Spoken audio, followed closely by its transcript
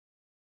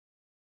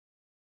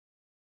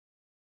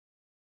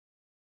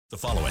The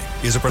following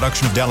is a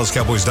production of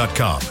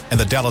DallasCowboys.com and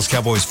the Dallas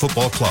Cowboys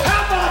Football Club.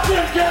 How about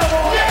them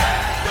Cowboys?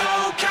 Yeah!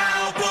 Go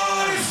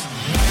Cowboys!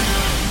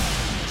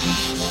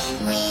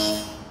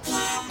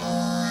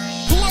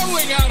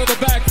 Blowing out of the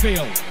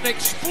backfield,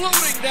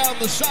 exploding down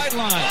the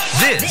sideline.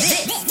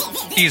 This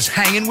is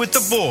Hangin' with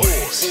the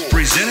Boys,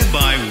 presented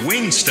by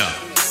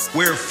Wingstop,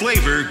 where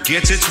flavor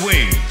gets its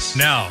wings.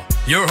 Now,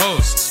 your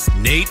hosts,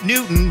 Nate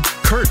Newton,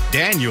 Kurt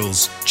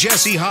Daniels,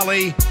 Jesse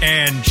Holley,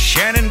 and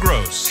Shannon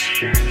Gross.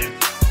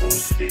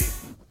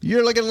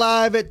 You're looking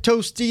live at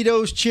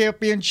Tostitos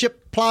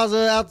Championship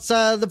Plaza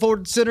outside the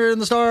Ford Center in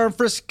the Star in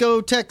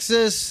Frisco,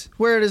 Texas,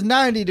 where it is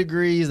 90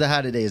 degrees. The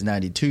high today is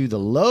 92. The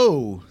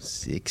low,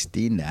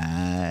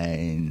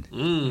 69.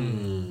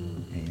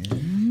 And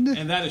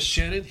that is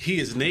Shannon. He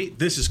is Nate.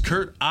 This is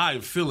Kurt. I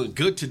am feeling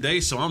good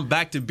today, so I'm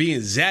back to being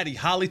Zaddy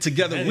Holly.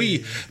 Together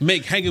we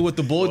make Hanging with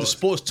the Boys, the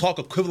sports talk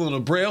equivalent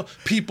of Braille.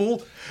 People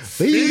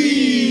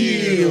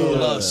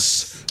feel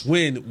us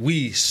when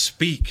we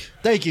speak.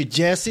 Thank you,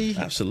 Jesse.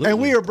 Absolutely.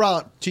 And we are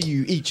brought to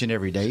you each and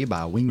every day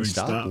by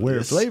Wingstop,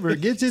 where flavor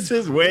gets its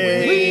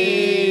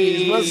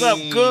wings. What's up,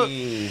 Cook?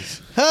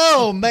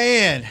 Oh,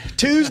 man.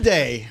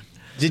 Tuesday.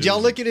 Did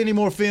y'all look at any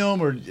more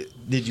film, or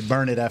did you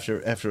burn it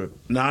after?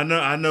 No,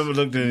 I never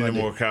looked at any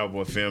more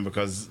Cowboy film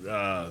because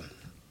no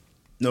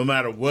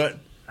matter what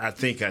I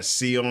think I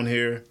see on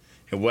here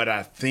and what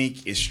I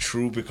think is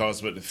true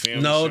because what the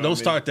film No, is don't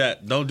start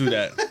that. Don't do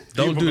that.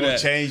 Don't do that.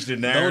 Change the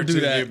narrative. Don't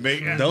do that.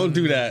 Don't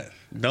do that.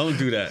 Don't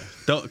do that.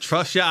 Don't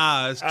trust your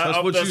eyes.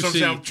 Trust what you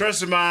see. I'm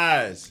trusting my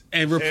eyes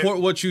and report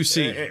what you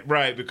see.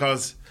 Right,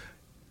 because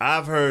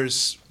I've heard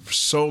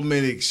so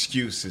many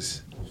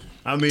excuses.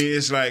 I mean,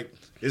 it's like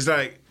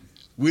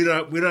we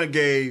done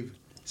gave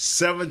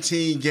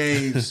 17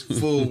 games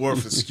full worth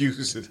of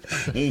excuses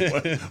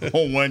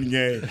on one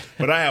game.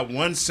 But I have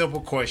one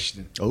simple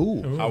question. Oh,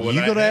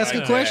 you going to ask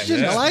a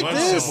question? I like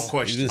this. One simple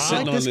question.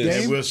 I like this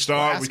game. And we'll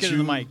start with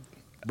you, Mike.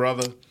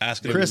 brother.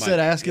 Chris said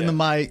ask in the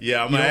mic.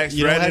 Yeah, I'm going to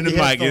ask right in the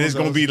mic, and it's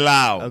going to be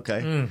loud.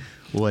 Okay.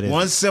 What is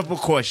one simple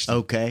question.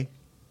 Okay.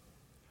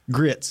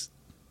 Grits.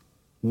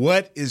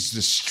 What is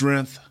the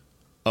strength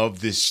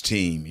of this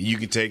team? You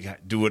can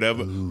do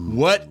whatever.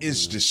 What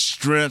is the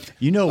strength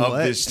of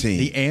this team?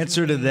 The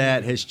answer to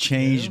that has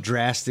changed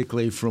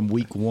drastically from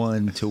week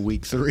 1 to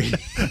week 3.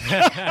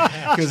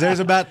 Because there's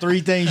about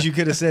 3 things you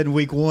could have said in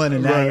week 1,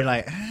 and now you're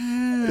like,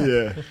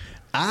 Yeah.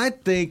 I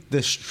think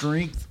the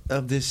strength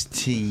of this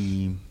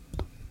team,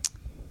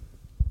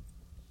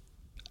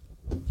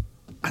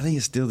 I think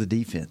it's still the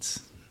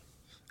defense.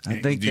 Do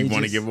you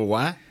want to give a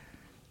why?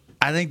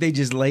 I think they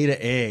just laid an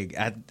egg.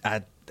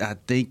 I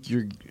think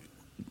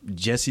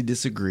Jesse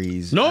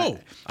disagrees. No,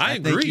 I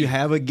agree. I think you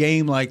have a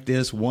game like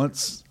this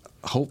once,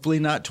 hopefully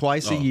not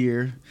twice a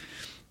year.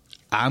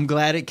 I'm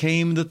glad it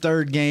came the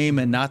third game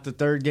and not the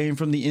third game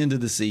from the end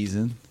of the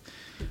season.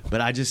 But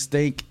I just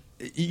think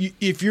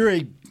if you're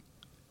a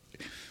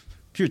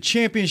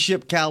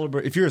championship caliber,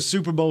 if you're a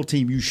Super Bowl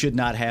team, you should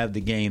not have the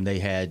game they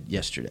had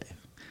yesterday.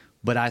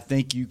 But I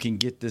think you can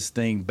get this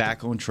thing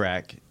back on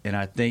track, and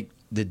I think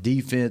the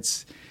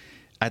defense,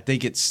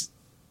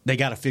 they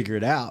got to figure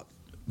it out.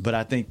 But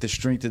I think the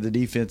strength of the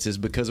defense is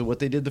because of what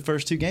they did the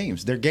first 2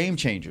 games. They're game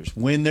changers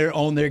when they're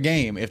on their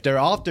game. If they're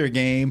off their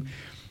game,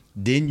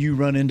 then you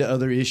run into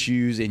other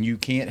issues, and you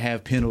can't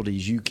have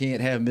penalties. You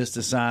can't have missed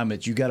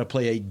assignments. You got to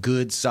play a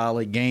good,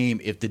 solid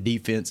game if the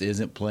defense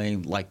isn't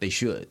playing like they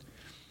should.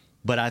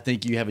 But I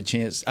think you have a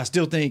chance. I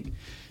still think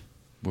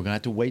we're going to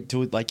have to wait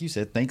till, like you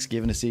said,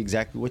 Thanksgiving to see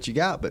exactly what you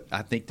got. But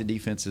I think the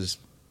defense is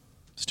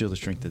still the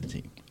strength of the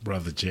team.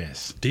 Brother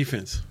Jess.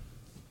 Defense.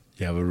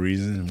 You have a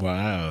reason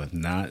why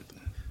not?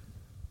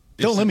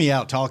 Don't let me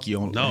out-talk you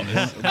on No.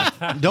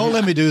 Don't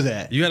let me do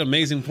that. You had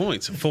amazing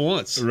points for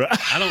once. Right.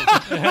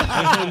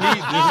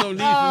 There's no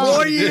need.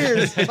 4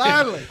 years,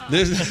 finally.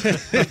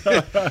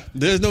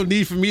 There's no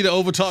need for me to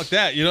overtalk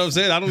that. You know what I'm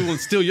saying? I don't want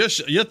to steal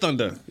your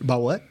thunder.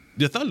 About what?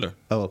 Your thunder.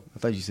 Oh, I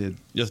thought you said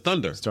your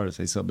thunder. Started to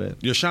say something bad.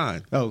 Your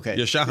shine. Oh, okay.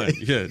 Your shine.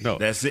 Yeah, no.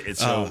 That's it.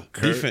 So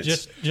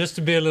defense. Just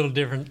to be a little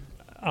different,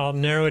 I'll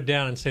narrow it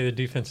down and say the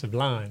defensive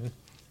line.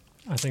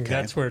 I think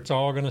that's where it's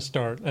all going to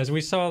start. As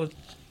we saw, if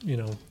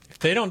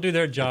they don't do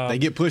their job, they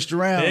get pushed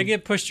around. They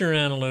get pushed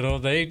around a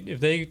little. If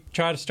they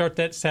try to start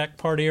that sack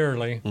party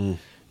early, then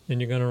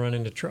you're going to run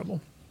into trouble.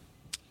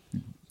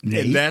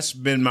 And that's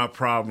been my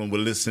problem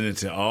with listening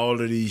to all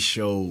of these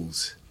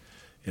shows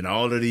and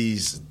all of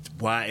these,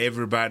 why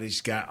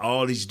everybody's got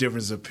all these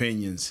different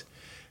opinions.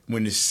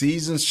 When the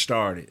season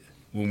started,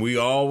 when we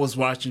all was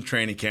watching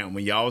training camp,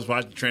 when y'all was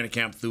watching training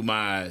camp through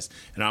my eyes,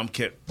 and I'm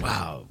kept,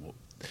 wow,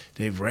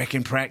 they've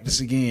wrecking practice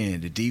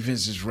again. The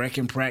defense is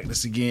wrecking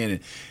practice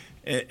again.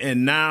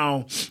 And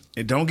now,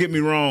 and don't get me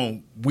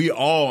wrong, we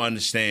all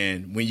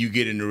understand when you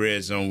get in the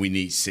red zone, we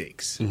need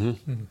 6.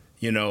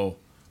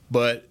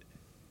 But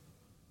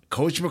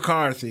Coach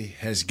McCarthy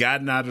has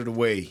gotten out of the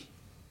way,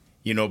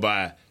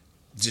 by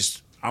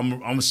just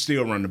I'm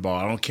still run the ball.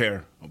 I don't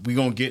care. We're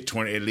gonna get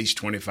at least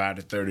 25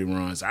 to 30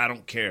 runs. I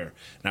don't care.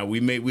 Now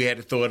we had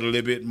to throw it a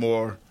little bit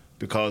more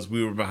because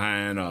we were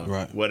behind or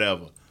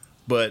whatever.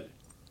 But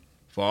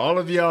for all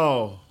of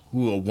y'all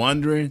who are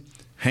wondering,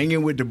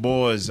 Hanging with the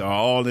Boys are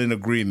all in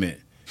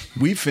agreement.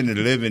 We finna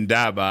live and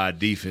die by our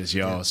defense,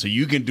 y'all. Yeah. So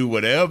you can do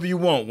whatever you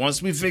want.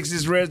 Once we fix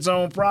this red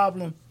zone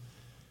problem,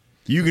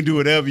 you can do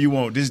whatever you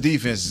want. This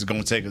defense is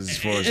going to take us as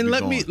far as and we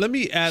let going.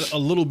 me add a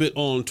little bit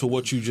on to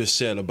what you just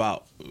said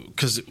about,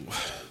 because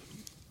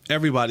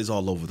everybody's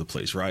all over the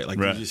place, right? Like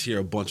you just hear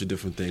a bunch of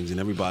different things, and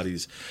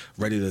everybody's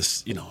ready to,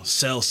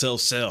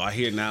 sell. I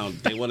hear now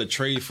they want to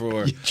trade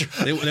for.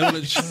 they want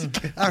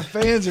to. Our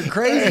fans are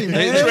crazy,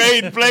 man. They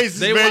trade places.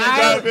 They man.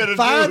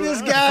 Find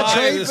this guy,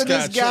 trade for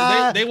this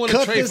guy. They want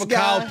to trade for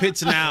Kyle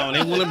Pitts now, and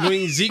they want to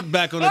bring Zeke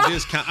back on a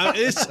discount.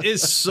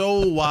 It's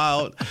so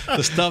wild,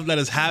 the stuff that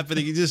is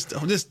happening. You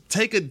just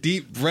take a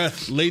deep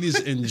breath, ladies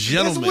and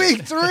gentlemen. It's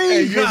week 3.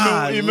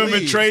 Hey, you remember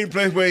trade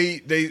place where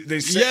they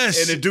said,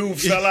 and the dude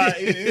fell out.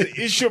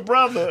 It's your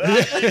brother.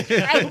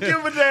 I don't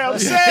give a damn.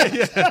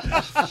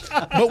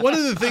 But one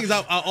of the things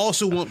I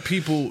also want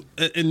people,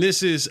 and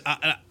this is,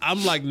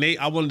 I'm like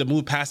Nate, I wanted to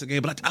move past the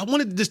game, but I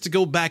wanted just to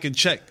go back and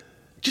check.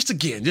 Just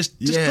again,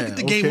 just look at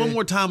the game one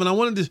more time. And I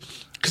wanted to,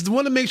 because I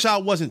wanted to make sure I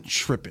wasn't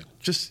tripping.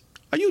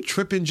 Are you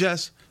tripping,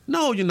 Jess?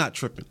 No, you're not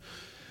tripping.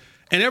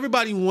 And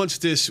everybody wants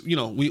this, we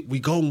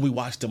go and we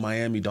watch the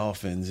Miami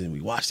Dolphins and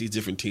we watch these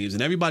different teams,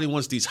 and everybody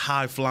wants these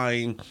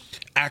high-flying,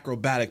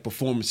 acrobatic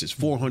performances,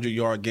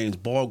 400-yard games,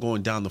 ball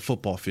going down the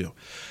football field.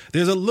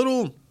 There's a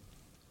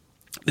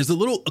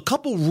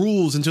couple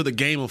rules into the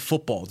game of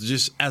football,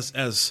 just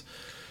as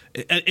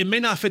it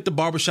may not fit the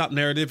barbershop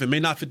narrative, it may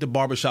not fit the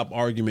barbershop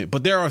argument,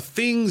 but there are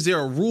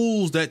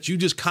rules that you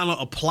just kind of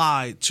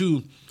apply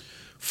to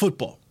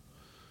football.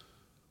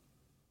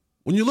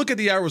 When you look at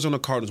the Arizona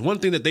Cardinals, one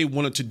thing that they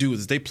wanted to do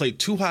is they played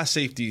 2 high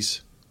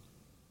safeties.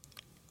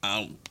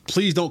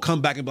 Please don't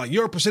come back and be like,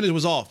 your percentage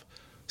was off.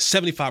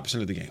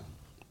 75% of the game.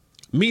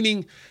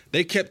 Meaning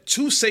they kept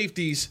 2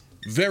 safeties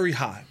very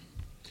high.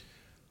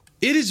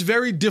 It is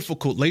very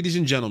difficult, ladies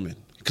and gentlemen,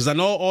 because I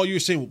know all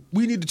you're saying,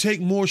 we need to take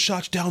more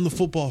shots down the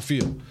football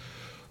field.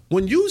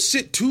 When you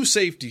sit 2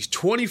 safeties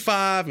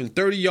 25 and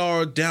 30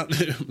 yards down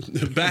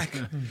back,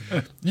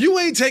 you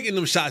ain't taking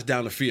them shots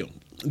down the field.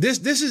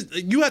 This is,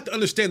 you have to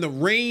understand the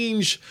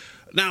range.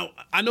 Now,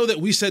 I know that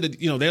we said that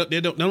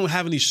they don't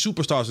have any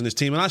superstars in this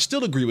team, and I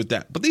still agree with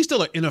that. But these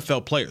still are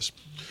NFL players.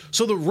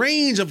 So the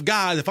range of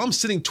guys, if I'm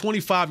sitting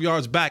 25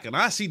 yards back and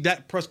I see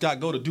Dak Prescott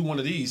go to do one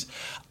of these,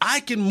 I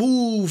can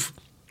move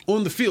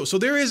on the field. So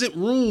there isn't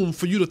room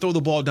for you to throw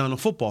the ball down the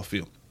football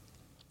field.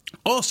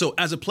 Also,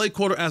 as a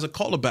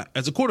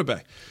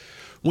quarterback,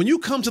 when you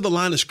come to the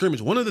line of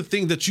scrimmage, one of the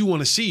things that you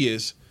want to see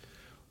is,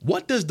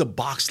 what does the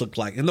box look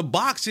like? And the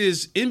box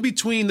is in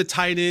between the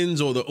tight ends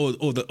or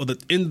the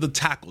end of the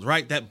tackles,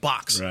 right? That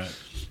box. Right.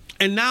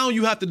 And now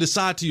you have to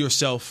decide to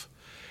yourself,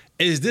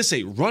 is this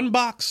a run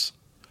box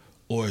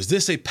or is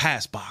this a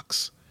pass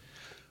box?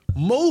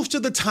 Most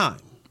of the time,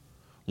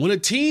 when a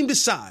team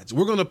decides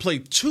we're going to play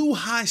 2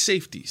 high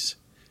safeties,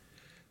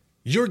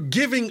 you're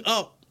giving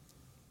up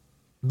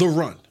the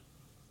run.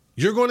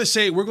 You're going to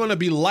say we're going to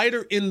be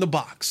lighter in the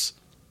box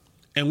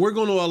and we're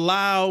going to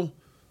allow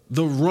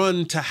the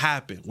run to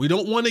happen. We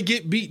don't want to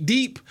get beat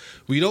deep.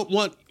 We don't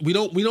want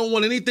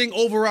anything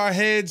over our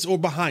heads or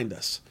behind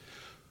us.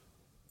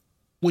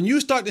 When you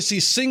start to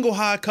see single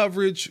high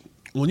coverage,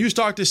 when you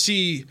start to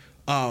see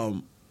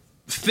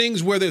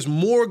things where there's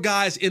more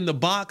guys in the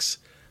box,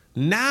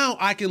 now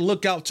I can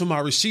look out to my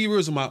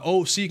receivers and my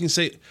OC and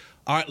say,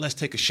 all right, let's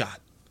take a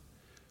shot.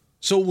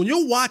 So when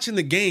you're watching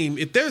the game,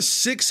 if there's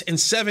 6 and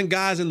 7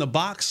 guys in the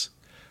box,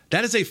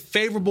 that is a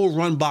favorable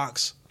run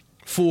box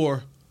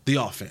for the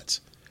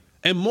offense.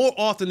 And more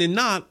often than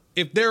not,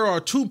 if there are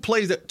 2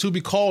 plays to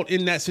be called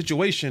in that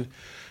situation,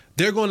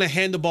 they're going to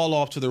hand the ball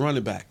off to the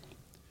running back.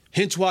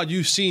 Hence why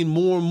you've seen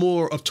more and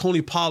more of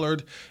Tony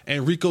Pollard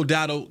and Rico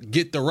Dowdle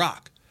get the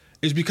rock.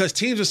 Is because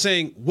teams are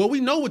saying, well, we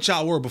know what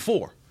y'all were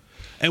before.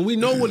 And we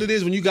know what it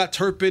is when you got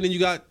Turpin and you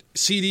got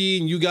CD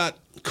and you got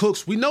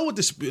Cooks. We know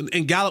what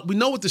and Gallup. We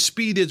know what the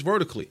speed is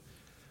vertically.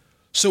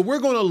 So we're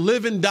going to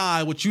live and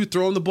die with you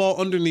throwing the ball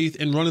underneath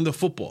and running the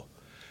football.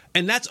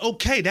 And that's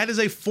okay. That is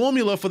a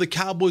formula for the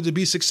Cowboys to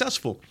be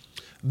successful.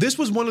 This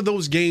was one of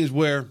those games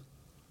where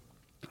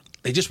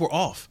they just were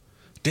off.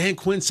 Dan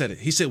Quinn said it.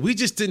 He said, we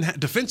just didn't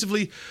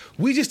defensively,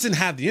 we just didn't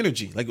have the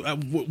energy. Like,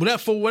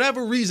 for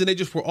whatever reason, they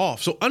just were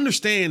off. So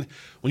understand,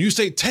 when you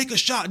say take a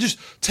shot, just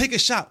take a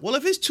shot. Well,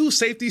 if it's 2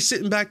 safeties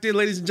sitting back there,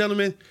 ladies and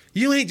gentlemen,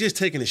 you ain't just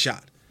taking a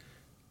shot.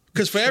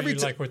 Because for every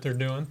like what they're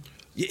doing?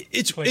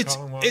 It's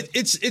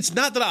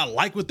not that I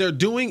like what they're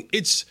doing.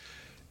 It's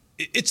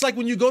like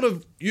when you go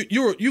to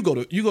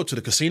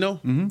the casino.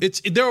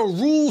 Mm-hmm. There are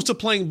rules to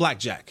playing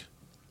blackjack,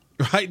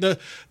 right?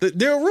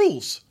 There are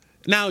rules.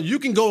 Now you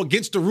can go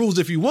against the rules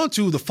if you want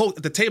to. The folk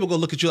at the table go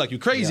look at you like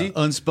you're crazy. Yeah,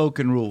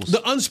 unspoken rules.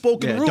 The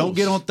unspoken rules. Don't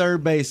get on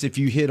third base if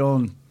you hit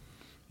on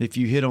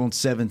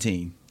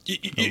 17.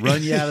 They'll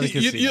run you out of the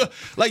casino.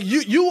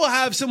 You will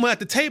have someone at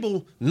the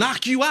table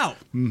knock you out.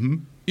 Mm-hmm.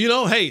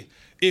 Hey,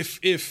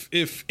 if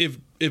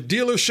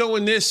dealer's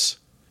showing this,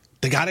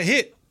 they got to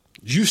hit.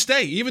 You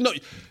stay. Even though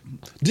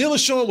dealer's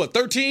showing,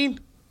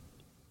 13?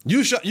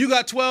 You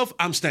got 12,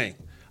 I'm staying.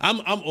 I'm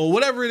or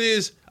whatever it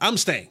is, I'm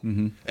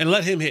staying. And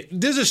let him hit.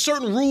 There's a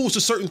certain rules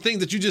to certain things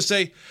that you just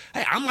say,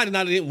 hey, I might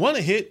not want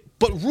to hit,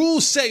 but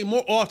rules say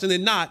more often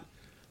than not,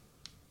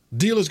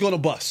 dealer's going to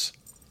bust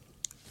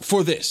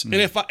for this. And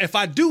if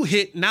I do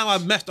hit, now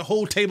I've messed the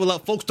whole table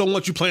up. Folks don't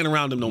want you playing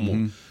around them no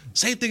more.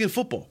 Same thing in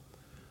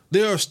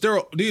there's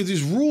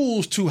these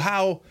rules to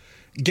how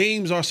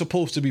games are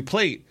supposed to be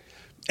played.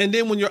 And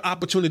then when your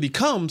opportunity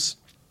comes,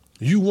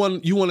 you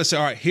want to say,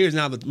 all right, here's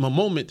now my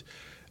moment.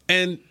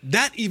 And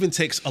that even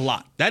takes a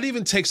lot. That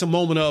even takes a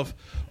moment of,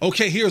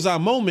 okay, here's our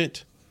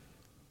moment.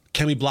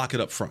 Can we block it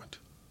up front?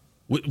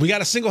 We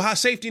got a single high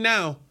safety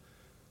now.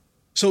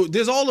 So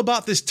there's all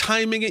about this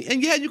timing.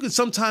 And yeah, you can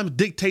sometimes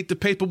dictate the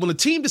pace, but when a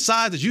team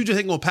decides that you just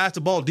ain't going to pass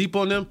the ball deep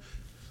on them,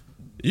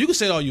 you can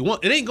say all you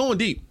want. It ain't going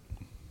deep.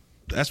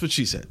 That's what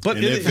she said. But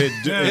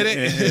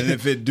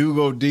if it do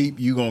go deep,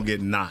 you're going to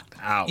get knocked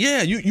out.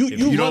 Yeah,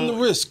 you run the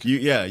risk.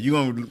 You're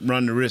going to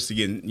run the risk of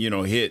getting,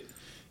 hit.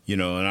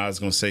 And I was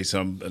gonna say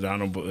something, but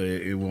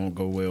it won't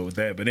go well with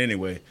that. But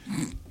anyway,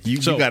 you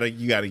gotta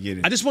get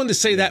it. I just wanted to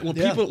say that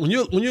when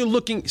you're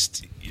looking,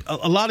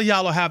 a lot of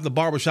y'all will have the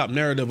barbershop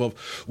narrative of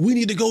we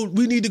need to go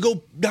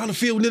down the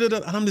field, and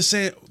I'm just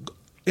saying,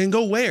 and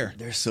go where?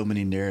 There's so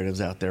many narratives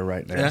out there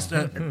right now.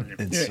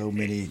 And so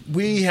many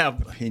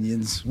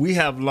opinions. We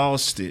have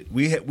lost it.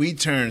 We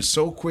turned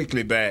so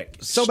quickly back.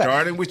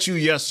 Starting with you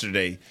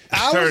yesterday.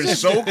 Turned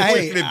so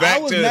quickly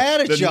back to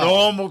the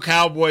normal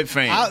Cowboy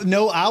fan.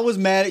 I was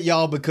mad at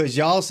y'all because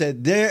y'all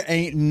said there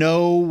ain't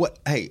no.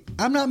 Hey,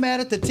 I'm not mad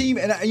at the team,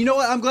 and you know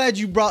what? I'm glad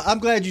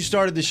you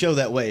started the show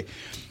that way.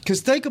 Because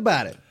think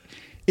about it.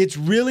 It's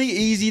really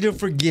easy to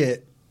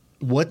forget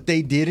what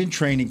they did in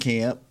training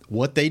camp.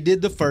 What they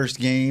did the first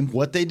game,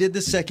 what they did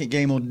the second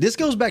game. This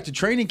goes back to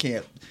training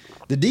camp.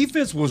 The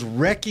defense was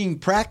wrecking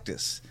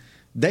practice.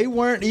 They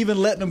weren't even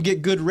letting them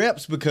get good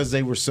reps because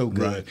they were so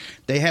good. Right.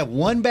 They had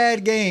one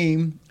bad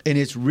game, and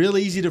it's real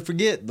easy to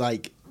forget.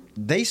 Like,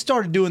 they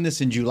started doing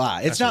this in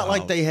July. It's not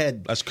like they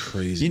had. That's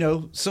crazy.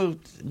 So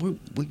we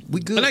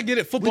good. And I get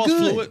it. Football's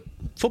fluid.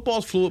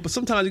 Football's fluid, but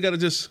sometimes you got to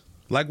just.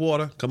 Like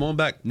water, come on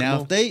back.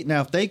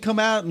 If they come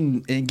out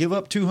and give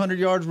up 200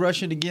 yards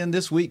rushing again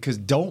this week, because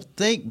don't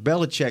think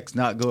Belichick's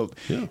not going.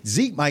 Yeah.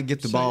 Zeke might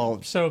get the ball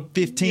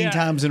 15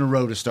 times in a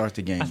row to start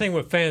the game. I think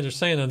what fans are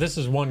saying, though, this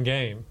is one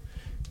game,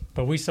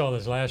 but we saw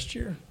this last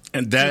year.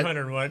 And that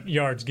 200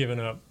 yards given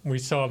up. We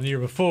saw the year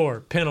before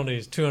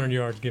penalties, 200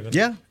 yards given up.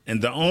 Yeah,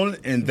 and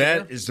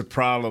that is the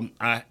problem.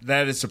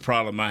 That is the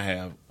problem I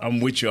have. I'm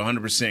with you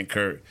 100%,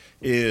 Kurt.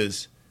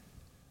 Is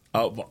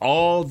of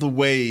all the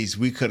ways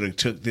we could have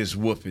took this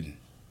whooping,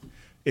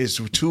 it's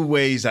two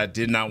ways I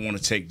did not want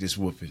to take this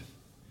whooping.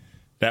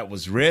 That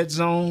was red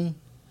zone,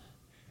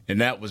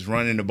 and that was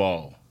running the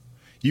ball.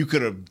 You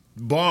could have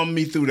bombed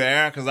me through the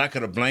air because I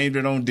could have blamed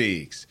it on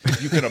Diggs.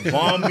 You could have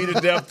bombed me to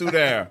death through the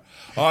air.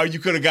 Or you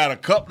could have got a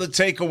couple of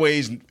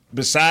takeaways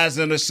besides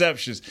the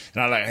interceptions.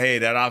 And I'm like, hey,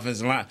 that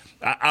offensive line,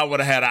 I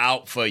would have had an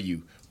out for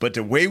you. But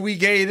the way we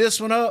gave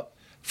this one up,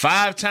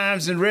 5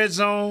 times in red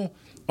zone,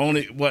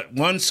 only,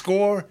 one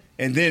score,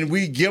 and then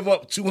we give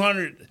up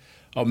 200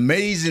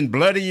 amazing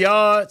bloody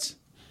yards.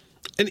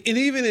 And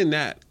even in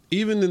that,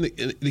 even in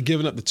the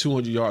giving up the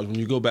 200 yards, when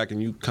you go back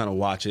and you kind of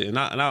watch it, and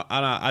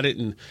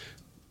I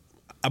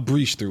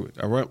breezed through it.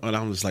 And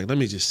I was like, let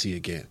me just see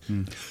again.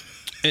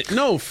 And,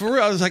 no, for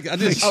real, I was like, I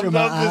just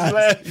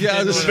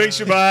I just make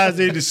sure my eyes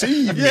ain't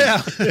deceive me.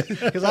 Yeah,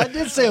 because I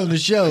did say on the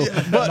show,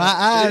 but my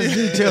eyes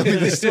do tell me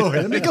the story.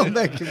 Let me go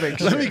back and make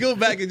sure. Let me go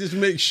back and just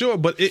make sure.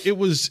 But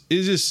it's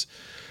just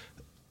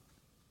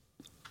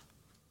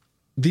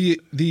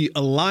the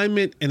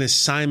alignment and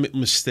assignment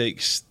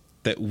mistakes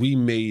that we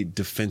made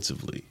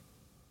defensively.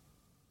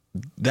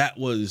 That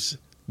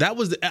wasn't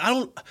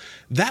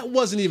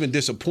even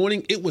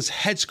disappointing. It was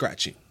head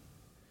scratching.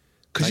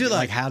 Because you're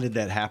like, how did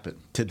that happen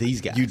to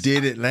these guys? You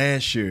did it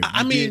last year.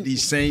 I mean, did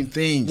these same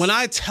things. When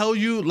I tell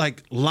you,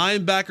 like,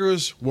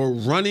 linebackers were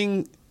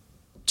running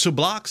to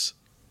blocks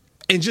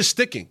and just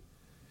sticking,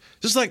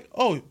 just like,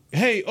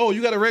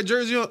 you got a red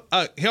jersey on?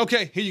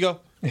 Okay, here you go,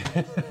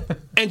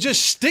 and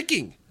just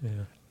sticking. Yeah.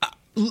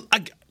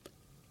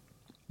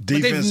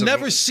 They've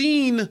never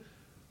seen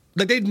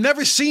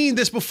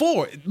this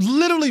before.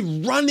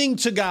 Literally running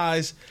to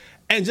guys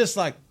and just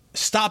like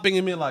stopping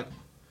and being like,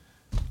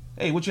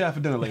 hey, what you have for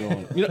dinner later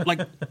on?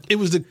 It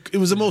was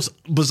the most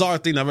bizarre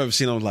thing I've ever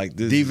seen. I was like,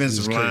 this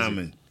defensive is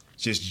linemen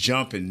just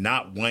jumping,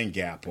 not one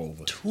gap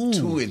over,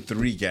 2 and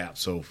 3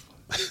 gaps over.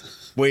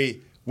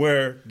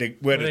 Where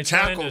the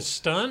tackle to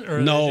stunt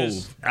or no,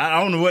 I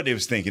don't know what they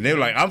was thinking. They were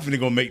like, I'm finna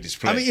go make this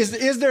play. I mean,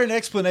 is there an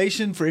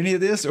explanation for any of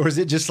this, or is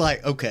it just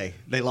like, okay,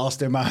 they lost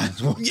their minds?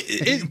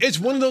 It's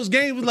one of those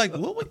games like,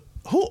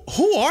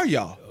 who are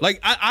y'all? Like,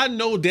 I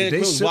know Dan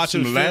Quinn was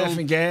watching some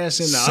laughing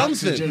gas in the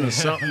oxygen or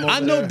something. I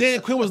know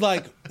Dan Quinn was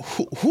like,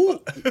 who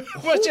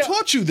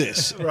taught you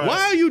this? Right. Why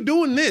are you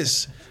doing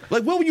this?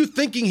 Like, what were you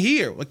thinking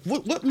here? Like,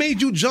 what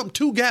made you jump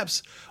 2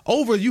 gaps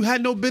over? You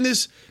had no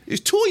business.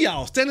 It's 2 of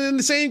y'all standing in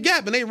the same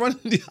gap and they running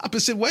the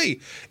opposite way.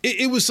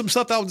 It was some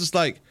stuff that I was just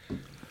like,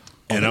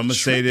 And I'm going to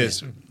say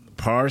this.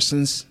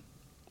 Parsons,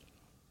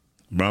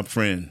 my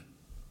friend,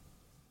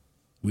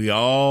 we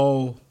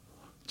all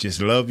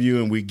just love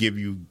you and we give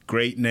you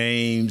great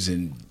names.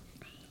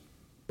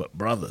 But,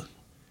 brother,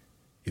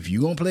 if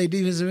you're going to play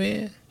defensive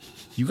end,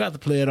 you got to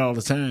play it all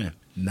the time,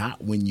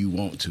 not when you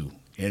want to.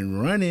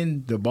 And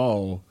running the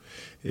ball,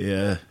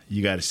 yeah,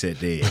 you got to set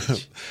the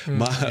edge.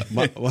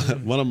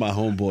 One of my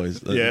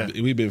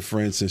homeboys, we've been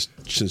friends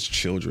since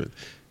children.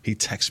 He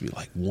texts me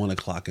like 1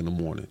 o'clock in the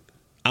morning.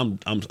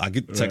 I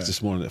get the text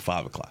this morning at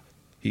 5 o'clock.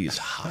 He is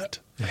hot.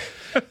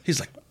 He's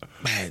like,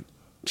 man,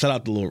 shout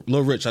out to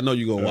Lil Rich. I know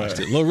you're going to watch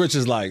it. Lil Rich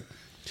is like.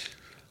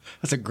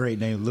 That's a great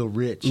name, Lil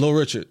Rich. Lil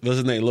Richard. What's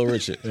his name? Lil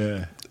Richard.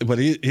 Yeah. But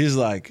he's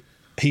like,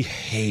 he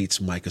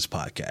hates Micah's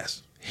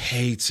podcast.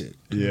 Hates it.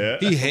 Yeah.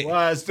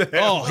 Why is that?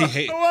 Oh, he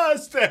hates. Why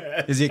is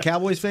that? Is he a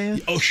Cowboys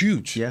fan? Oh,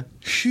 huge. Yeah.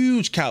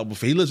 Huge Cowboy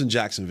fan. He lives in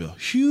Jacksonville.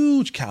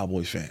 Huge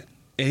Cowboy fan.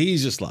 And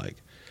he's just like,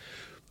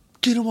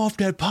 get him off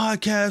that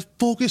podcast.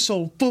 Focus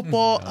on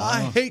football.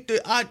 I hate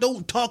that. I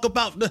don't talk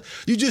about the.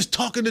 You just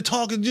talking to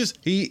talking. Just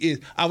he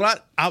is.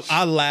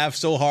 I laughed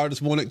so hard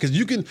this morning because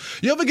you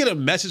ever get a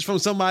message from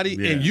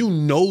somebody and you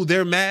know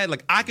they're mad.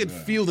 Like I could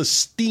feel the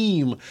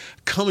steam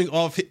coming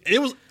off.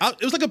 It was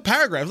like a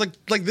paragraph,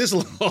 like this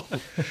long,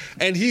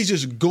 and he's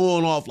just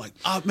going off like,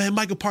 oh man,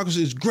 Michael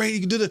Parkinson is great. He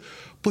can do it.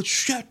 But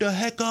shut the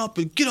heck up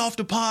and get off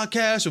the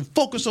podcast and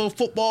focus on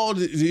football.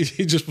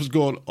 He just was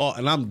going off,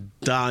 and I'm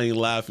dying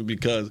laughing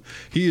because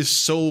he is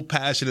so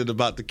passionate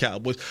about the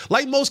Cowboys,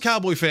 like most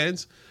Cowboy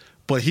fans.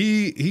 But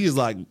he is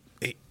like,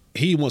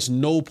 he wants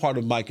no part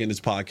of Mike in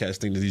his podcast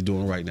thing that he's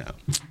doing right now.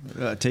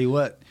 I tell you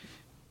what,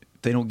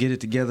 if they don't get it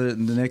together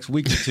in the next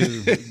week or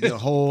two, there's a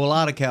whole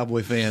lot of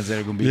Cowboy fans that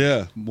are going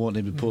to be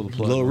wanting to pull the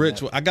plug. Lil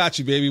Rich, I got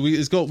you, baby.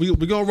 We're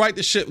gonna right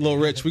the ship, Lil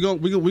Rich. We're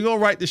gonna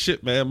right the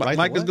ship, man.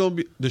 Mike is gonna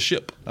be the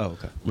ship. Oh,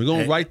 okay. We're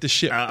gonna right the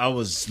ship. I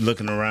was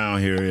looking around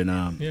here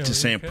and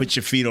just saying, put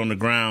your feet on the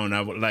ground.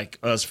 I would like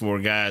us four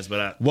guys,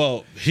 but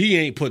well, he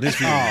ain't putting his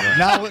feet on the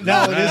ground.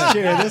 No, this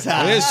chair, this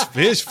high.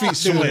 His feet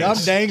swing. I'm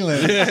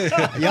dangling.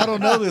 Y'all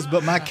don't know this,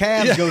 but my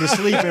calves go to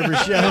sleep every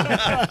show.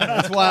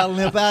 That's why I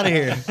limp out of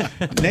here.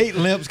 Nate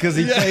limps because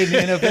he played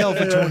in the NFL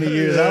for 20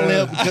 years. I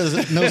limp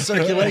because no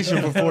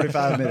circulation for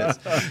 45 minutes.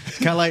 It's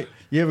kind of like,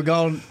 you ever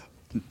gone?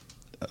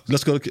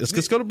 Let's go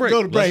to break.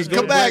 Go to break.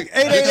 Come back.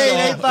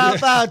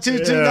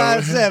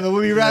 888-855-2297.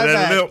 We'll be right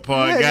back. Milk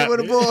part got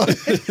with the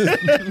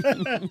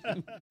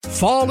boy.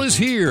 Fall is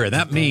here, and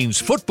that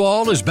means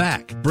football is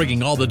back,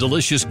 bringing all the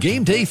delicious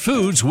game day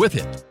foods with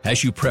it.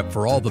 As you prep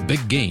for all the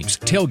big games,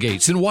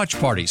 tailgates, and watch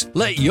parties,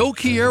 let Yo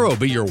Quiero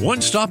be your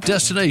one-stop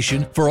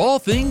destination for all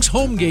things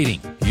home gating.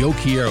 Yo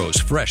Quiero's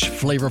fresh,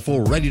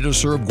 flavorful,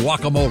 ready-to-serve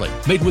guacamole,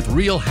 made with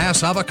real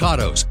Hass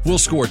avocados, will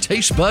score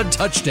taste bud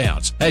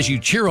touchdowns as you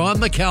cheer on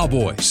the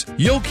Cowboys.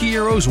 Yo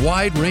Quiero's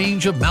wide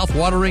range of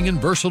mouthwatering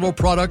and versatile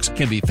products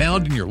can be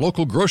found in your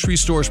local grocery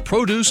store's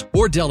produce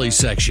or deli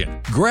section.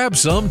 Grab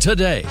some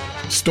today.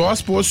 Star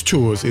Sports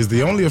Tours is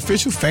the only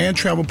official fan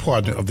travel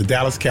partner of the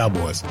Dallas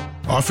Cowboys,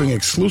 offering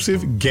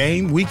exclusive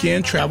game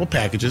weekend travel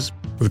packages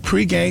with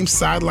pre-game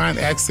sideline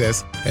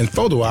access and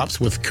photo ops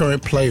with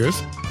current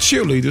players,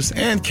 cheerleaders,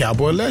 and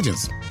Cowboy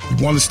legends. You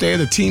want to stay at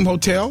a team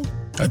hotel,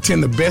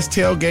 attend the best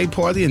tailgate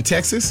party in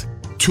Texas,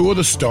 tour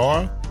the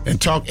Star, and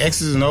talk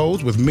X's and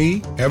O's with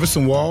me,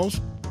 Everson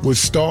Walls? With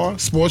Star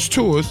Sports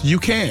Tours, you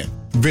can.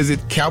 Visit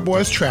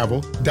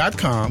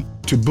cowboystravel.com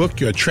to book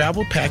your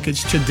travel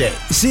package today.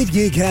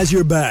 SeatGeek has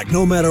your back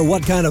no matter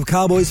what kind of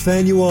Cowboys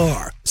fan you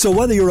are. So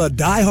whether you're a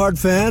diehard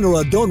fan or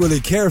a don't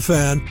really care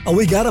fan, a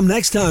we got 'em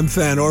next time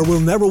fan or we'll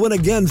never win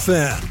again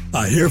fan,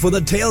 a here for the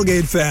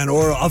tailgate fan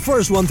or a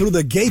first one through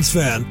the gates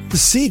fan,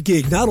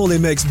 SeatGeek not only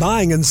makes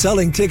buying and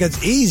selling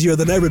tickets easier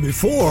than ever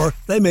before,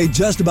 they made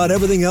just about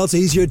everything else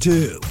easier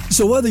too.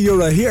 So whether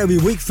you're a here every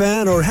week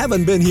fan or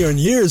haven't been here in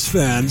years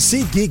fan,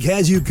 SeatGeek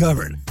has you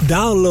covered.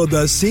 Download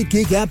the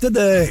SeatGeek app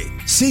today.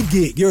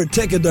 SeatGeek, your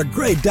ticket to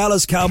great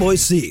Dallas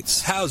Cowboys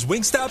seats. How's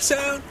Wingstop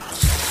sound?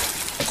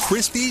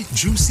 Crispy,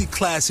 juicy,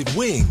 classic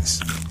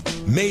wings.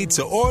 Made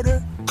to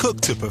order,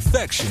 cooked to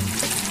perfection.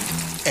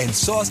 And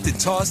sauced and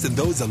tossed in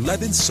those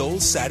 11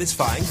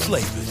 soul-satisfying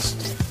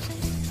flavors.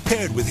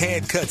 Paired with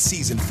hand-cut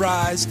seasoned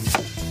fries,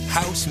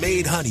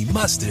 house-made honey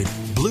mustard,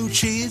 blue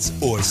cheese,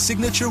 or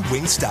signature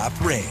Wingstop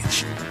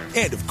ranch.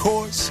 And, of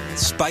course,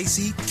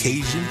 spicy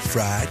Cajun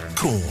fried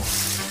corn.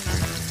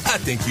 I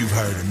think you've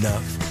heard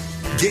enough.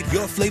 Get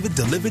your flavor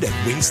delivered at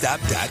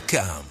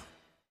Wingstop.com.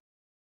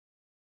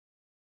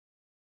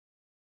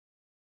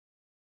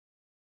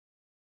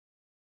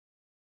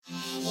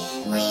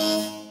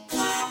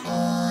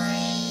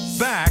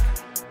 Back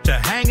to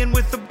Hanging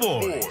with the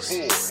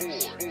Boys.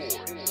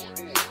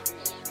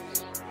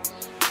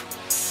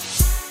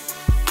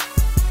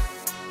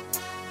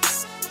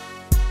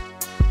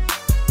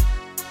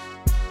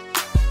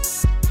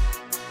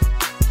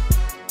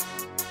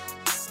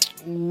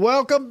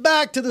 Welcome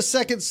back to the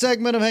second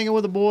segment of Hanging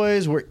with the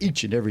Boys, where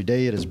each and every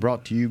day it is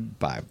brought to you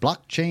by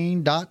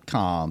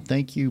blockchain.com.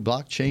 Thank you,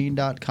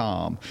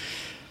 blockchain.com.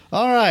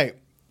 All right.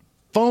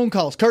 Phone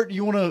calls. Kurt,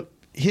 you want to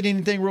hit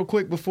anything real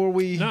quick before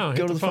we No,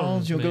 go to the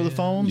phones? You want to go to the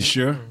phones? You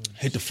sure?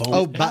 Hit the phone.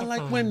 Oh, I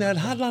like when that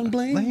hotline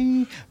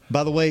bling.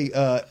 By the way,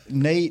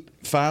 Nate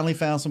finally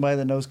found somebody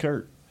that knows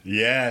Kurt.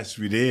 Yes,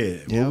 we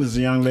did. Yep. What was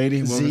the young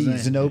lady? What was her name?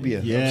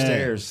 Zenobia Yeah.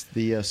 upstairs,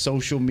 the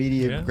social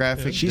media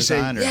graphic She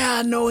designer. said, "Yeah,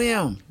 I know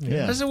him."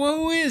 Yeah. I said, "Well,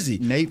 who is he?"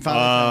 Nate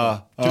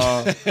finally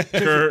found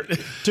Kurt.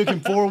 Took him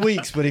 4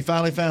 weeks, but he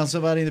finally found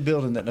somebody in the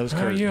building that knows Oh,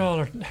 Kurt. you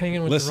all are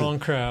hanging with Listen. the wrong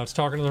crowds,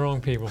 talking to the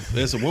wrong people.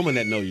 There's a woman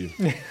that know you.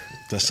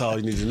 That's all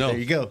you need to know. There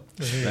you go.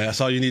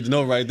 That's all you need to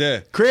know right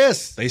there.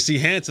 Chris. They see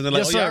Hanson. They're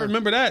like, Yes, oh, yeah, I sir.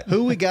 remember that.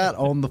 Who we got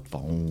on the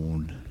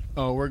phone?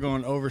 Oh, we're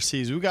going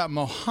overseas. We got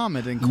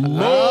Mohammed in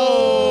Colombia.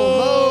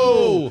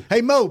 Mo!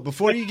 Hey, Mo,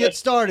 before you get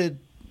started,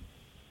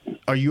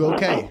 are you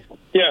okay?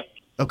 Yeah.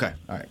 Okay,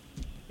 all right.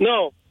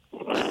 No,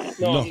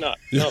 I'm not.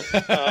 No.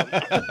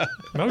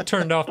 Mo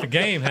turned off the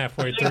game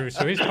halfway through,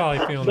 so he's probably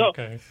feeling No.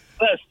 okay.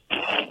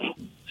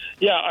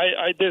 Yeah,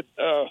 I did.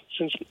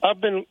 Since I've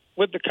been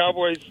with the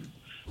Cowboys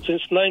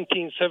since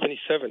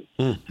 1977.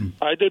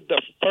 I did the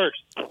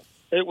first.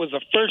 It was the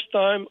first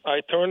time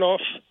I turned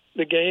off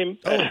the game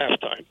at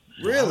halftime.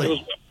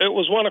 Really? It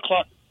was 1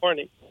 o'clock in the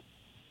morning.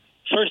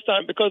 First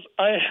time, because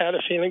I had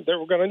a feeling they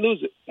were going to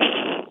lose it.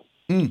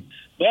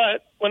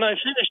 But when I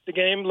finished the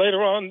game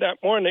later on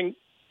that morning,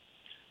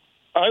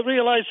 I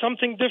realized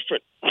something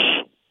different.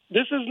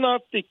 This is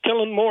not the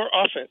Kellen Moore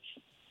offense.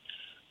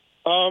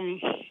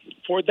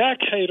 For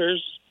Dak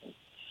haters,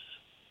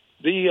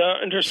 the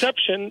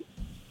interception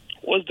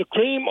was the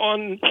cream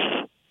on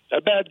a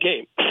bad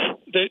game,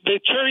 the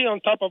cherry on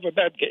top of a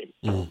bad game.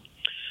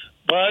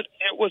 But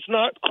it was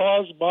not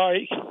caused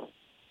by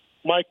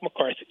Mike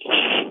McCarthy.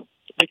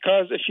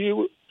 Because if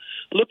you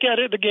look at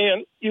it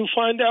again, you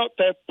find out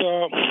that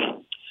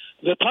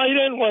the tight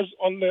end was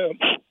on the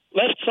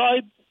left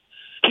side.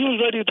 He was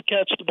ready to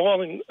catch the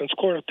ball and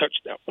score a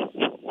touchdown.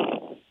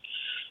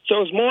 So it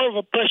was more of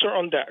a pressure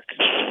on Dak.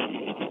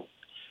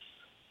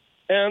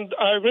 And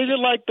I really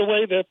like the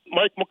way that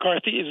Mike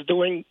McCarthy is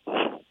doing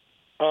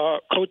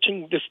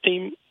coaching this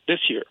team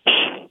this year.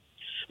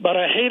 But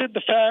I hated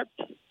the fact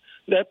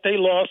that they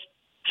lost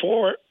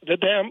for the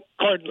damn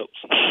Cardinals.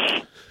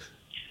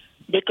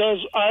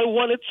 Because I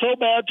wanted so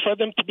bad for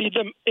them to beat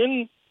them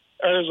in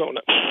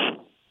Arizona.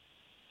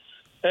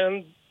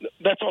 And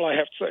that's all I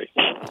have to say.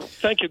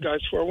 Thank you guys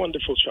for a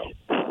wonderful show.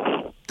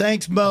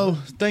 Thanks, Mo.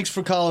 Thanks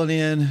for calling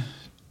in.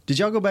 Did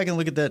y'all go back and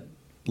look at that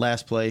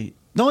last play?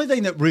 The only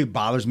thing that really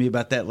bothers me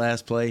about that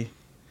last play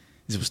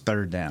is it was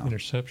third down.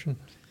 Interception.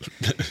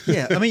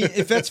 Yeah, I mean,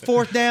 if that's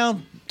fourth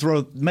down,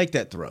 make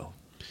that throw,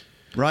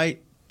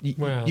 right?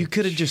 You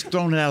could have just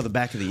thrown it out of the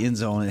back of the end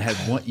zone and had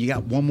one. You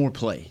got one more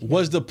play.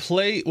 Was the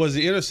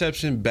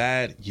interception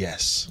bad?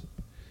 Yes.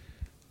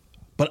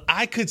 But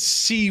I could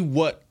see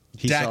what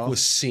Dak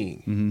was seeing.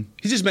 Mm-hmm.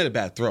 He just made a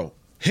bad throw.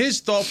 His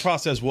thought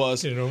process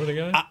was, get it over the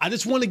guy? I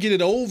just want to get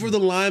it over the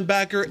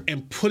linebacker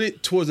and put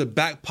it towards the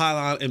back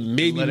pylon and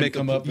maybe make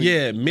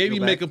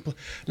a play.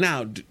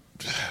 Now,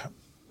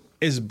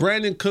 is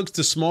Brandon Cooks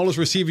the smallest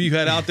receiver you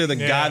had out there, the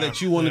guy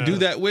that you want to do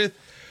that with?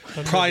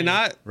 Probably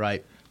not.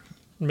 Right.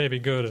 Maybe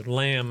go to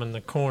Lamb in the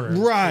corner.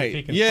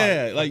 Right.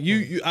 Yeah. Like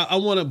I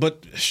want to,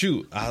 but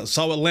shoot, I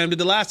saw what Lamb did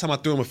the last time I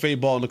threw him a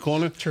fade ball in the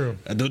corner. True.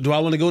 Do I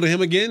want to go to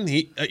him again?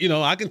 He,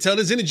 I can tell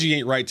his energy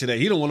ain't right today.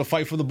 He don't want to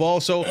fight for the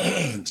ball. So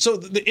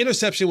the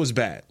interception was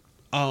bad.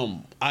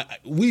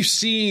 We've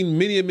seen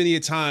many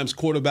times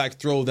quarterback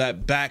throw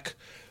that back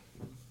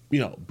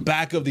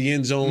of the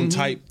end zone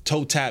type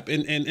toe tap.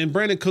 And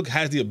Brandon Cook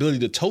has the ability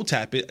to toe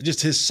tap it, just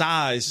his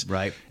size.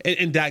 Right.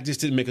 And Dak just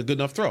didn't make a good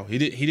enough throw. He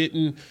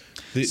didn't.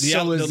 The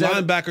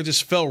linebacker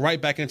just fell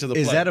right back into the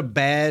play. Is that a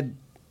bad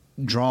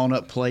drawn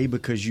up play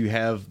because you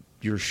have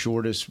your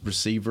shortest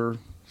receiver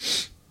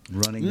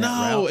running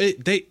that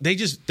route? No,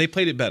 they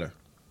played it better.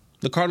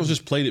 The Cardinals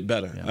just played it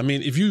better. Yeah. I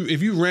mean, if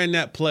you ran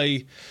that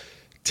play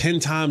 10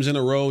 times in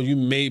a row, you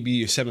may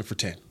be 7 for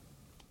 10.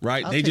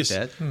 Right? I'll they take just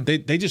that.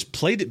 they just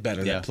played it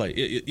better, that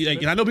play.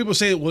 And I know people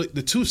saying, well,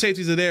 the two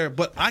safeties are there,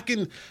 but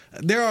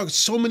there are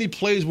so many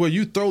plays where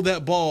you throw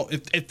that ball.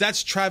 If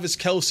that's Travis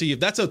Kelce, if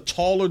that's a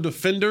taller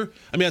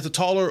that's a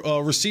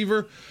taller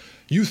receiver,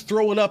 you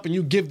throw it up and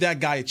you give that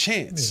guy a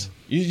chance.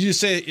 Yeah. You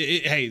just say,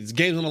 hey, this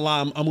game's on the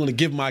line. I'm going to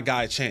give my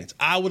guy a chance.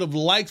 I would have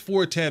liked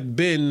for it to have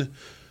been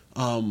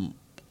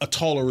a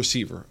taller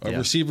receiver, a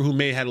receiver who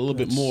may have had a little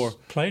bit more.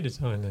 Play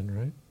design then,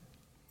 right?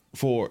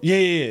 You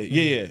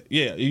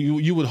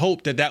would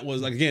hope that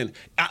was, like, again,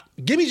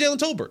 give me Jalen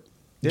Tolbert.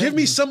 Yeah. Give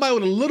me somebody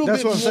with a little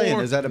bit more. That's what I'm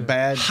saying. Is that a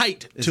bad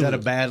height? Is that a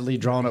badly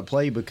drawn up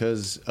play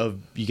because of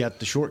you got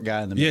the short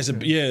guy in the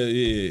middle?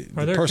 Yeah.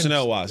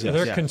 Personnel wise, are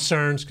there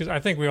concerns? Because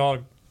I think we all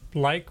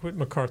like what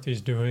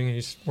McCarthy's doing.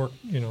 He's worked,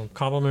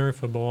 complimentary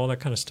football, that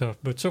kind of stuff.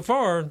 But so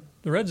far,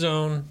 the red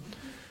zone.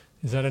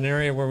 Is that an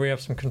area where we have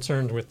some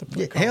concerns with the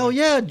play? Hell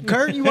yeah,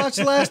 Kurt, you watched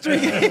the last 3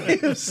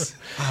 games.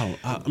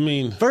 I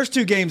mean, first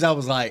 2 games I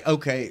was like,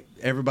 okay,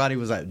 everybody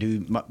was like,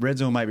 dude, red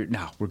zone might be.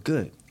 No, we're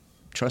good.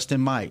 Trust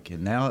in Mike.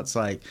 And now it's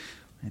like,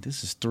 man,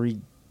 this is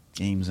 3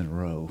 games in a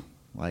row.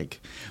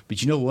 Like,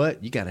 but you know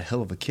what? You got a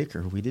hell of a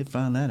kicker. We did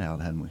find that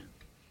out, hadn't we?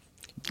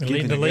 We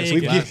lead the Giving, I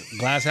league. guess,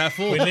 glass half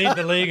full. We lead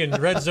the league in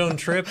red zone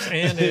trips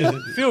and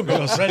in field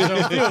goals. Red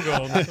zone field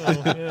goals. So,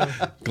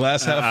 yeah.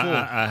 Glass half full.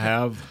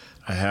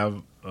 I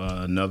have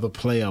another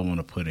play I want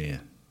to put in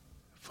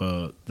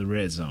for the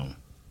red zone.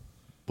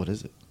 What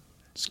is it?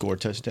 Score a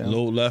touchdown?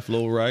 Low left,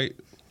 low right.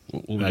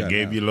 What we I got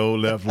gave now? you low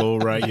left, low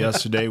right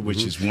yesterday,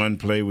 which is one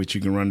play which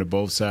you can run to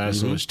both sides,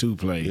 so it's two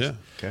plays. Yeah.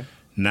 Okay.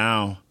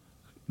 Now,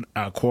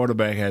 our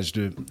quarterback has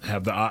to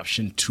have the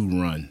option to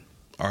run.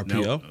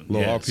 RPO,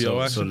 low RPO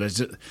so action. let's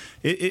just,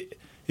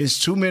 it's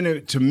too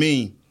many to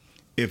me.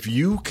 If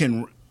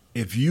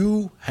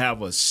you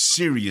have a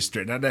serious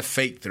threat, not that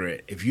fake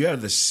threat, if you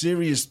have the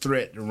serious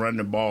threat to run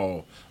the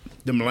ball,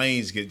 them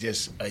lanes get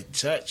just a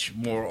touch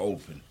more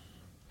open.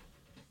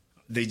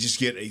 They just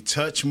get a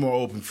touch more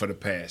open for the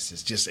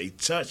passes, just a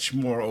touch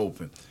more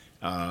open.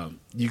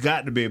 You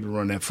got to be able to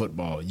run that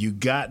football. You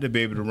got to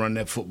be able to run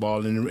that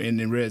football in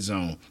the red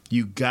zone.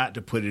 You got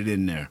to put it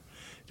in there.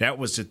 That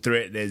was the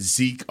threat that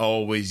Zeke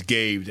always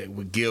gave that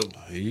would give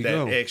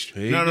that extra.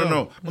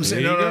 No. I'm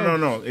saying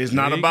no. It's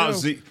not about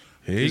Zeke.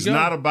 It's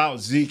not about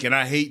Zeke, and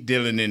I hate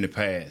Dylan in the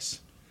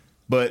pass.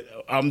 But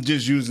I'm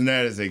just using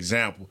that as an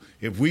example.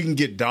 If we can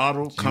get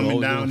Donald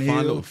coming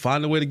downhill.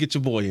 Find a way to get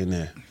your boy in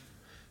there.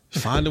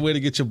 Find a way to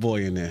get your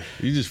boy in there.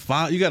 You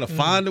got to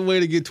find a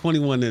way to get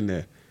 21 in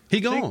there.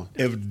 He gone.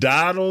 If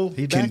Donald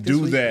can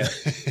do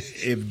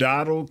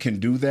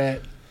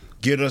that,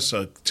 get us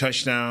a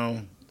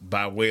touchdown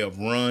by way of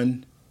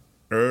run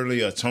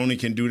early, or Tony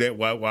can do that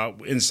while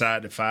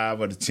inside the 5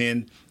 or the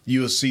 10,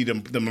 you'll see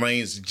them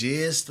lanes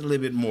just a little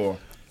bit more.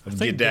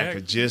 Get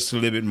Dak just a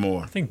little bit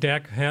more. I think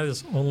Dak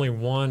has only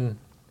one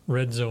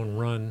red zone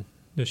run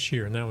this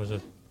year, and that was a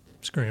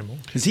scramble.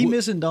 Is he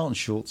missing Dalton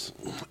Schultz?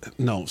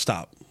 No,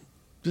 stop.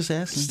 Just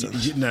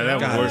asking. No, that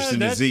was worse than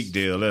the Zeke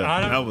deal.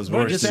 That was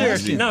worse than the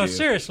Zeke deal. No,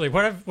 seriously.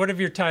 What have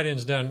your tight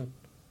ends done?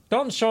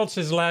 Dalton Schultz,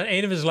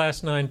 8 of his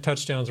last 9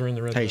 touchdowns were in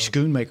the red zone. Hey,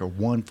 Schoonmaker,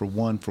 1 for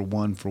 1 for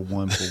 1 for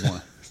 1 for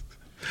 1.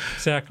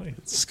 Exactly.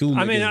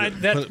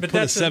 Schoonmaker, put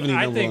a 70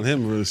 number on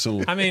him really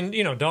soon. I mean,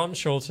 Dalton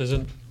Schultz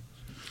isn't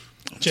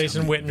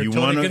Jason Witten or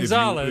Tony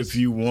Gonzalez. If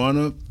you want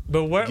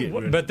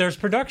to. But there's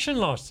production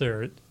loss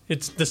there.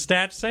 It's the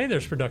stats say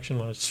there's production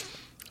loss.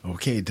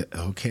 Okay,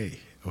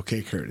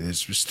 Kurt.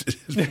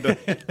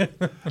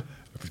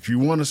 If you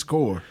want to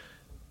score,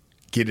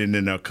 get it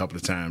in there a couple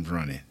of times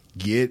running.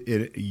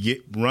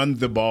 Run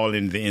the ball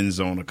in the end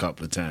zone a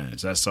couple of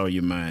times. That's all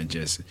you mind,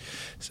 Jesse.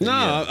 So,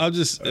 I'll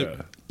just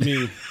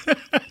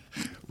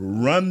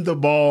run the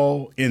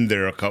ball in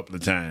there a couple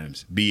of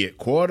times. Be it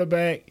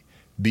quarterback,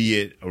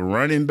 be it a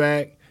running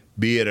back,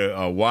 be it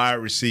a wide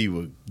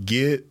receiver.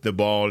 Get the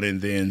ball in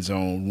the end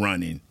zone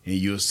running, and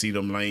you'll see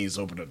them lanes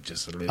open up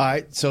just a little. All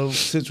right. So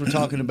since we're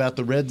talking about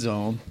the red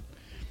zone,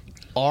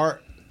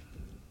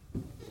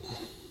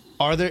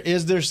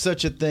 is there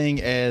such a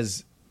thing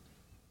as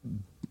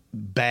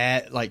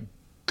bad, like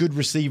good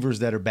receivers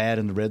that are bad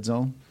in the red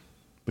zone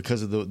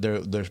because of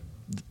the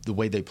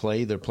way they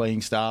play, their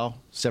playing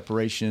style,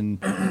 separation,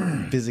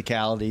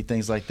 physicality,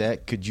 things like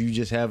that? Could you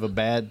just have a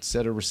bad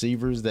set of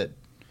receivers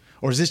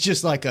or is this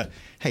just like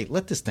hey,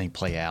 let this thing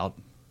play out?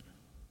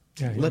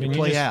 Yeah, let it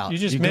play out. You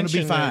just You're going to be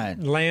mentioned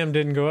fine. Lamb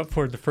didn't go up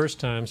for it the first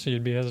time, so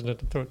you'd be hesitant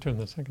to throw it to him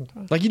the second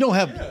time. Like you don't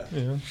have a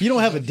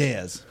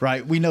Dez,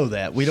 right? We know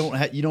that.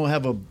 You don't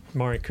have a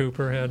Mari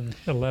Cooper had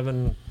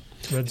 11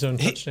 red zone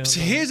touchdowns. So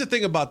here's the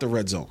thing about the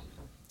red zone.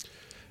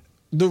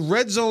 The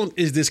red zone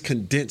is this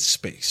condensed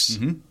space.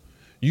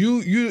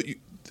 Mm-hmm.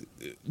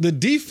 The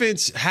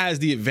defense has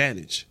the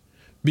advantage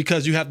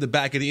because you have the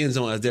back of the end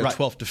zone as their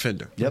 12th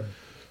defender. Yep.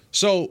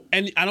 So,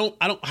 and I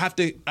don't have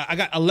to. I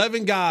got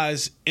 11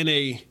 guys in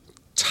a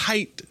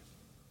tight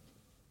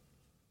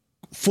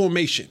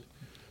formation,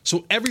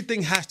 so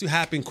everything has to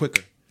happen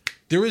quicker.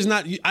 There is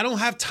not. I don't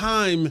have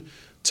time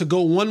to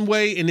go one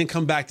way and then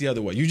come back the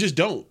other way. You just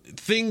don't.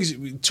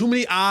 Too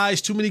many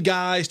eyes, too many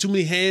guys, too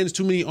many hands,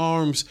 too many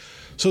arms.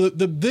 So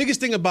the biggest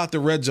thing about the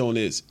red zone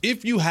is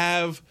if you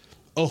have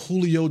a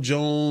Julio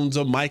Jones,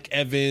 a Mike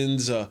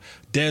Evans, a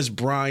Des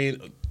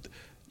Bryant,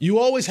 you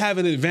always have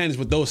an advantage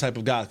with those type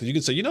of guys because you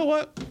can say, you know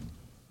what?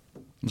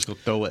 Let's go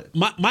throw it.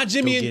 My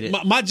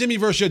Jimmy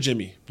versus your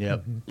Jimmy.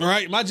 Yep. All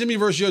right, my Jimmy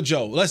versus your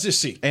Joe. Let's just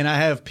see. And I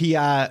have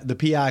the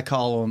PI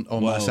call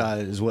on my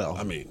side as well.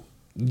 I mean,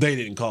 they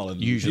didn't call it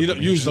usually.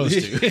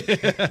 Usually,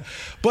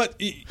 but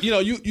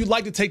you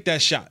like to take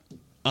that shot.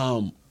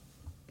 And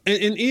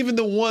even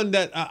the one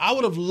that I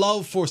would have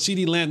loved for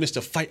CeeDee Lamb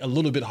to fight a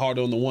little bit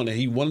harder on the one that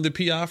he wanted the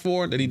PI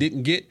for that he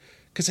didn't get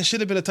because that should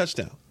have been a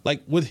touchdown.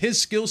 Like with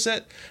his skill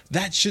set,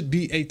 that should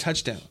be a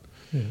touchdown.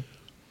 Yeah.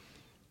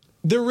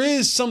 There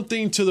is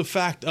something to the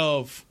fact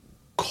of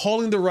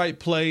calling the right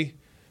play,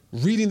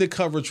 reading the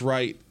coverage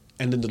right,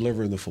 and then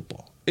delivering the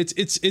football.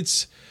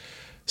 It's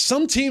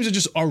some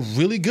teams are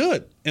really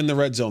good in the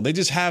red zone. They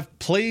just have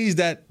plays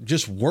that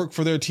just work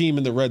for their team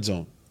in the red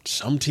zone.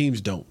 Some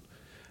teams don't.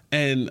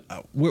 And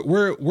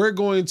we're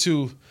going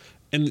to,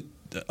 in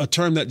a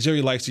term that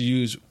Jerry likes to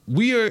use,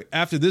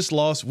 after this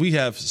loss, we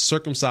have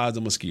circumcised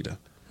a mosquito.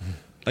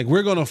 Like,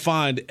 we're going to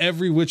find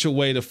every which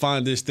way to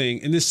find this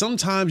thing. And then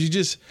sometimes you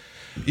just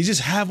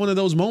have one of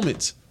those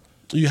moments.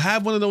 You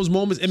have one of those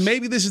moments, and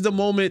maybe this is the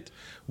moment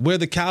where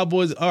the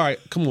Cowboys, all right,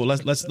 come on,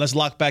 let's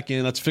lock back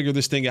in, let's figure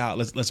this thing out,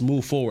 let's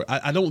move forward.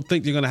 I don't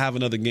think you're going to have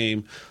another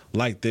game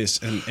like this,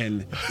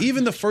 and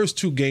even the first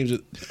 2 games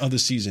of the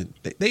season,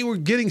 they were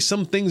getting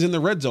some things in the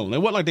red zone. It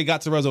wasn't like they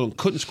got to the red zone and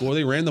couldn't score.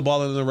 They ran the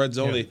ball in the red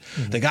zone. Yeah.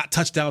 They got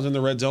touchdowns in the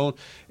red zone.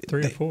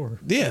 3 or 4.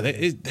 Yeah,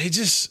 they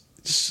just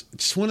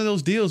one of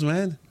those deals,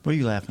 man. What are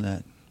you laughing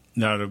at?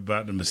 Not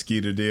about the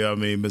mosquito deal. I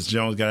mean, Mr.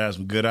 Jones got to have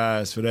some good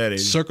eyes for that.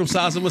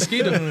 Circumcise a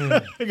mosquito.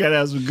 You got to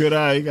have some good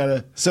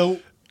eyes.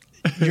 So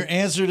your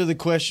answer to the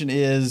question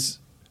is,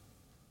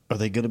 are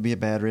they going to be a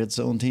bad red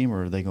zone team,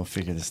 or are they going to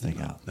figure this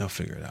thing out? They'll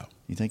figure it out.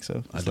 You think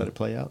so? Just let it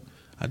play out?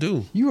 I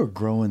do. You are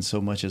growing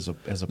so much as a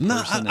person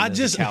and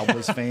as a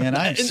Cowboys fan.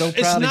 I'm so proud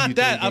it's of not you.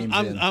 That.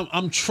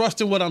 I'm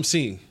trusting what I'm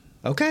seeing.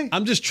 Okay.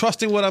 I'm just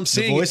trusting what I'm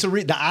seeing. The voice of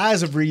the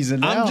eyes of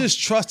reason now. I'm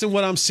just trusting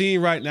what I'm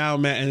seeing right now,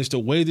 man, and it's the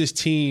way this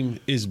team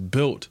is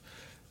built.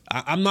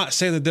 I'm not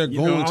saying that they're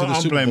going to the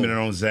Super Bowl. I'm blaming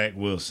it on Zach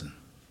Wilson.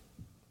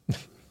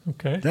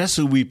 Okay. That's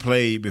who we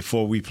played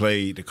before we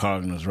played the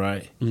Cardinals,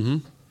 right? Mm-hmm.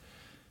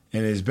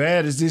 And as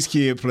bad as this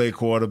kid played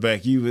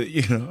quarterback,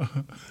 you know.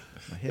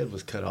 My head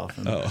was cut off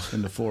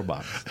in the 4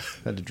 box.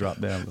 Had to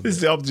drop down a little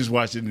bit. I'm just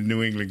watching the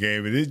New England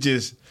game, and it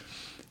just –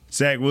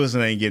 Zach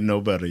Wilson ain't getting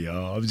no better,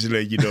 y'all. I'm just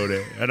letting you know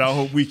that. And I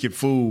hope we can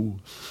fool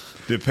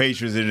the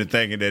Patriots into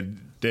thinking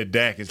that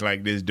Dak is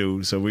like this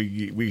dude, so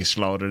we can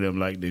slaughter them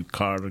like the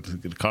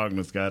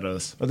Cardinals got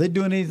us. Are they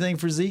doing anything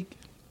for Zeke?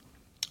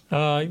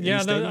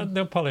 Yeah,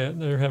 they'll probably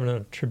they're having a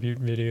tribute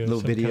video.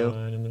 Little video.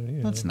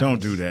 That's nice.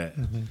 Don't do that.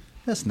 Mm-hmm.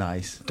 That's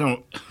nice.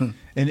 Don't.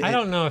 And I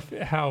don't know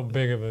how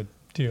big of a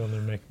deal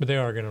they're making, but they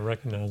are going to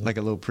recognize it. Like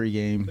a little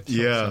pregame.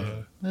 Yeah.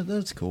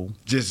 That's cool.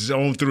 Just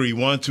on 3,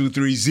 1, 2,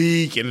 3,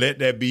 Zeke, and let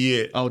that be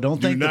it. Oh, do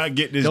not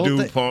get this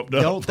dude pumped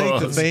up. Don't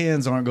think the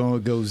fans aren't going to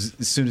go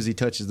as soon as he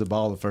touches the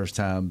ball the first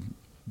time.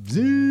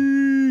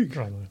 Zeke.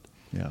 Probably.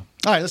 Yeah.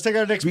 All right, let's take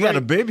our next break. We got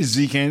a baby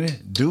Zeke, ain't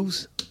it?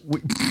 Deuce. He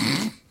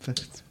didn't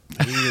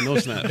get no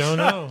snaps. Don't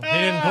know. He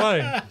didn't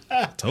play.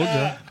 Told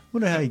ya.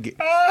 Wonder how he get.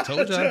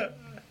 Told ya.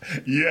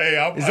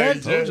 Yeah,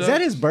 is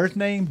that his birth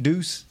name,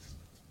 Deuce?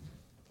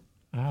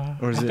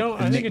 Or is it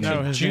I think it's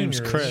his Junior.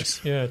 name's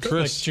Chris. Yeah, it's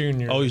Chris. like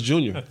Junior. Oh, he's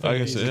Junior. I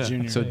guess he's a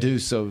junior. So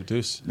Deuce.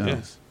 Deuce. No.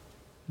 Yeah.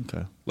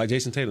 Okay. Like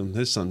Jason Tatum,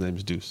 his son's name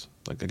is Deuce.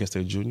 Like, I guess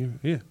they're Junior.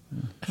 Yeah.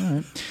 All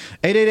right.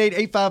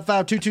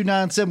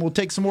 888-855-2297. We'll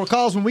take some more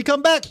calls when we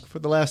come back for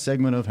the last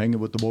segment of Hanging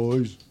with the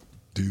Boys.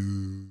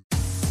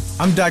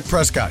 I'm Dak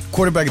Prescott,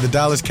 quarterback of the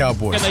Dallas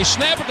Cowboys. And they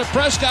snap it to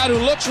Prescott, who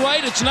looks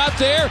right. It's not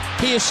there.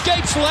 He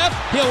escapes left.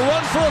 He'll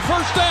run for a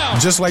first down.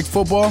 Just like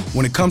football,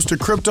 when it comes to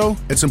crypto,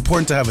 it's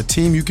important to have a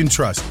team you can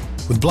trust.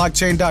 With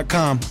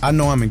blockchain.com, I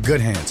know I'm in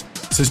good hands.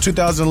 Since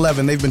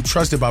 2011, they've been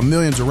trusted by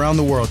millions around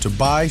the world to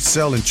buy,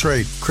 sell, and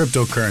trade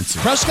cryptocurrency.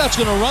 Prescott's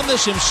going to run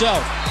this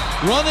himself.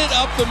 Run it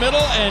up the middle,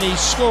 and he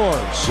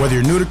scores. Whether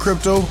you're new to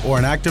crypto or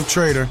an active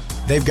trader,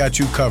 they've got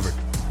you covered.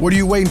 What are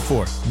you waiting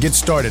for? Get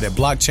started at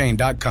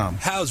blockchain.com.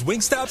 How's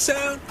Wingstop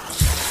sound?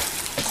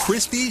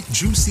 Crispy,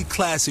 juicy,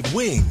 classic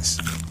wings.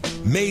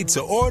 Made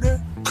to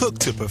order,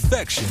 cooked to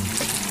perfection.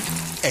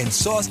 And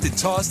sauced and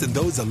tossed in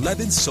those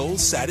 11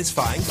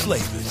 soul-satisfying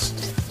flavors.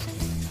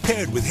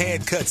 Paired with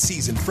hand-cut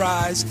seasoned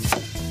fries,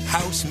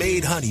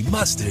 house-made honey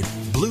mustard,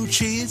 blue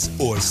cheese,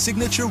 or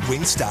signature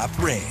Wingstop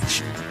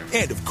ranch.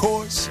 And, of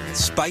course,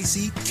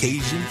 spicy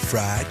Cajun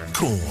fried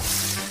corn.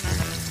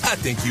 I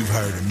think you've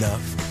heard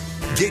enough.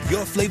 Get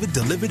your flavor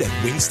delivered at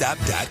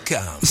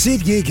Wingstop.com.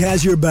 SeatGeek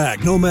has your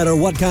back no matter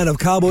what kind of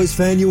Cowboys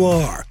fan you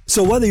are.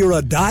 So whether you're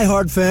a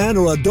diehard fan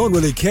or a don't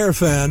really care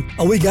fan,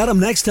 a we got 'em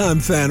next time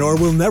fan or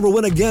we'll never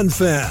win again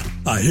fan,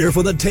 a here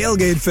for the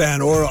tailgate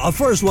fan or a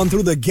first one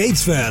through the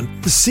gates fan,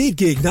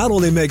 SeatGeek not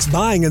only makes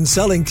buying and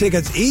selling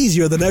tickets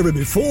easier than ever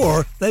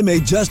before, they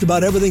make just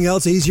about everything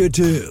else easier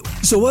too.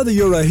 So whether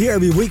you're a here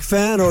every week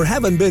fan or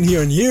haven't been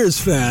here in years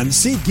fan,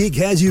 SeatGeek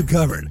has you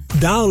covered.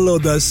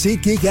 Download the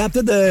SeatGeek app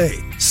today.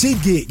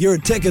 SeatGeek, your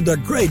ticket to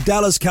great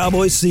Dallas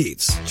Cowboys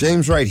seats.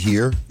 James Wright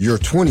here, your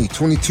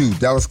 2022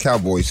 Dallas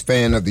Cowboys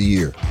Fan of the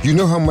Year. You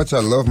know how much I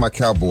love my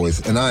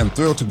Cowboys, and I am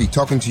thrilled to be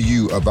talking to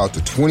you about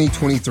the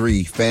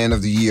 2023 Fan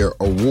of the Year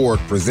award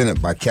presented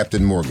by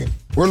Captain Morgan.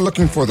 We're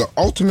looking for the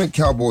ultimate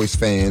Cowboys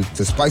fan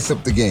to spice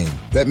up the game.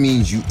 That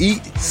means you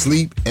eat,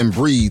 sleep, and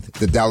breathe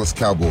the Dallas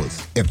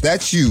Cowboys. If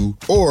that's you,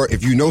 or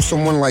if you know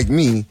someone like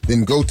me,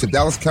 then go to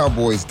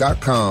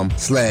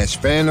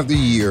DallasCowboys.com/fan of the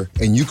year,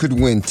 and you could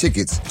win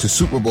tickets to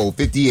Super Bowl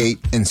 58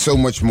 and so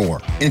much more.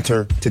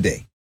 Enter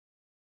today.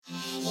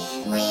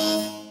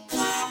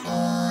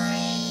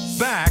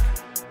 Back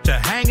to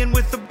Hanging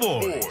with the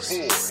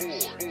Boys.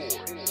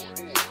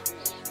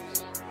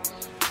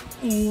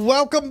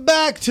 Welcome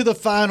back to the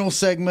final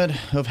segment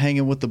of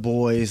Hanging with the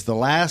Boys. The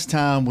last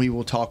time we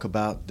will talk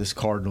about this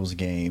Cardinals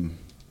game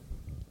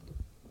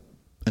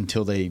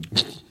until they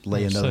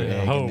lay another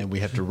egg, and then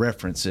we have to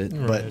reference it.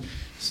 Right. But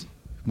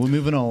we're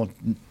moving on.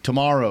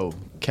 Tomorrow,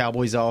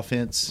 Cowboys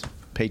offense,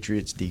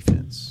 Patriots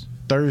defense.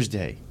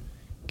 Thursday,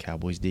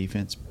 Cowboys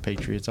defense,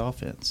 Patriots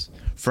offense.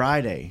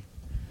 Friday,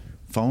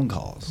 phone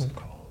calls.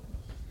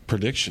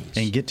 Predictions.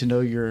 And get to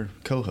know your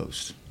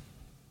co-host.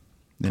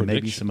 And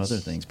maybe some other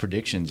things.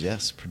 Predictions,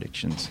 yes,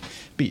 predictions.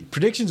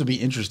 Predictions will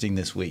be interesting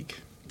this week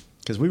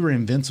because we were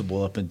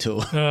invincible up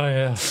until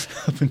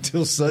up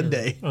until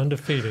Sunday.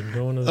 Undefeated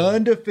going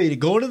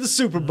to the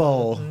Super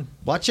Bowl. Mm-hmm.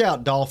 Watch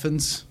out,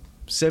 Dolphins.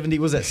 70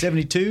 was that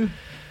 72?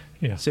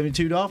 Yeah,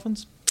 72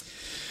 Dolphins.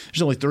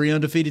 There's only 3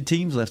 undefeated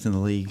teams left in the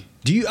league.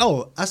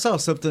 I saw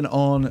something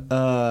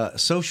on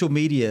social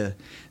media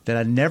that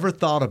I never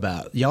thought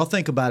about. Y'all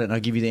think about it, and I'll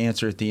give you the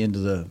answer at the end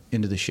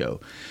of the show.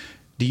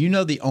 Do you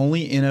know there's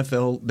only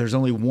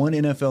one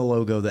NFL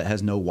logo that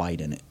has no white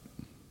in it?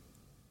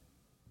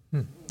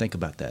 Think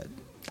about that.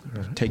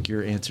 Right. Take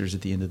your answers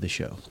at the end of the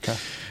show. Okay.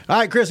 All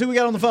right, Chris, who we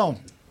got on the phone?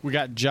 We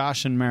got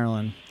Josh in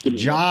Maryland.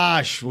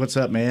 Josh, what's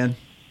up, man?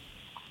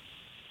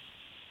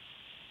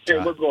 Hey,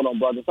 what's going on,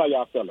 brothers? How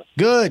y'all feeling?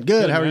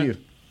 Good. How are you?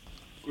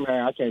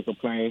 Man, I can't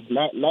complain.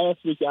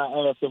 Last week I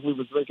asked if we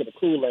was drinking the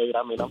Kool-Aid.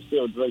 I mean, I'm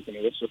still drinking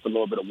it. It's just a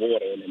little bit of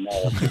water in it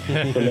now.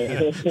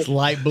 It's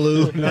light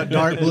blue, not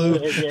dark blue.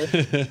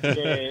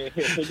 Yeah,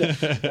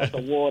 got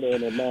the water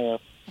in it now.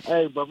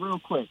 Hey, but real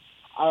quick,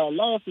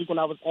 last week when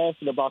I was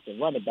asking about the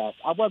running backs,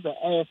 I wasn't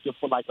asking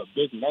for like a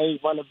big name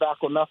running back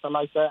or nothing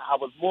like that. I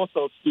was more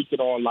so speaking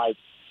on like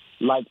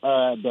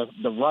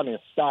the running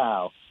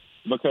style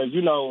because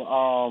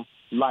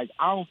like,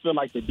 I don't feel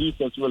like the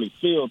defense really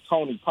filled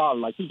Tony Pollard.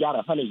 Like, he got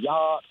 100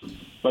 yards.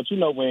 But,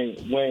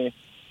 when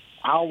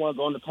I don't want to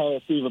go on the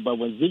pass either, but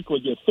when Zeke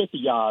would get 50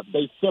 yards,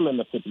 they fill in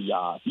the 50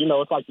 yards.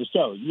 It's like the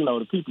show.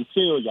 The people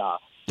fill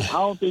yards. I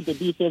don't think the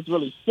defense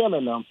really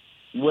filling them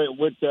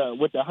with the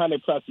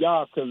 100-plus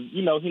yards because,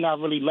 he's not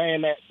really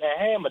laying that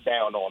hammer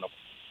down on them.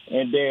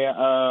 And then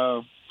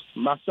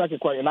my second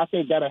question, and I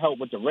think that'll help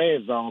with the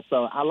red zone.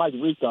 So I like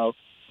Rico.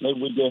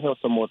 Maybe we get him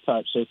some more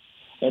touches.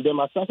 And then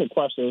my second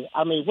question is,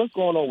 what's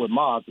going on with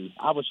Mozzie?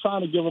 I was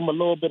trying to give him a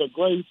little bit of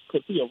grace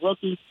because he's a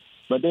rookie,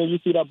 but then you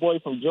see that boy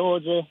from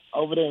Georgia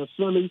over there in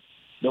Philly,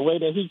 the way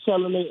that he's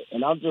telling it,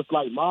 and I'm just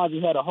like,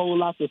 Mozzie had a whole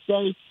lot to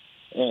say,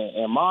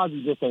 and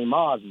Mozzie just ain't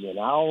Mozzie. And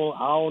I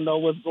don't know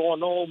what's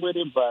going on with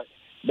it, but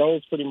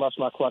those pretty much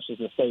my questions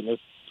and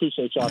statements.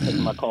 Appreciate y'all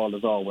taking my call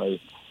as always.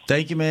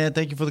 Thank you, man.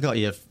 Thank you for the call.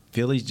 Yeah,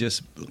 Philly's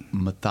just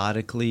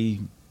methodically,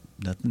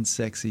 nothing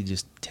sexy,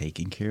 just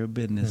taking care of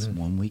business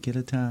 1 week at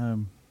a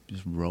time.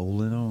 Just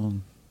rolling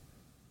on.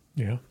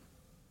 Yeah.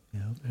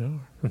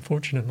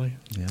 Unfortunately.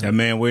 Yeah. That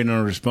man waiting on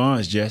a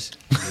response, Jess.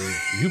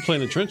 You play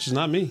in the trenches,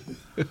 not me.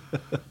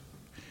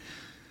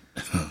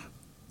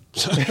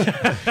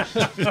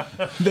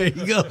 There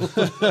you go.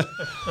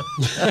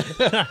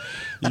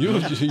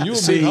 you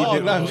see,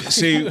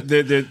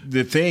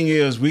 the thing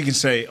is, we can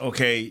say,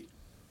 okay,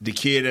 the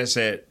kid that's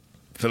at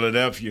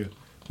Philadelphia,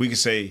 we can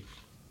say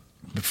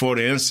before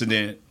the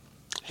incident,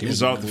 he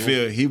was off the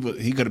field.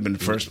 He could have been the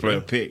first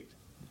player picked.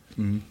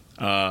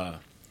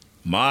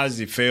 Mm-hmm.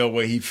 Mozzie fell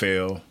where he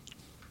fell,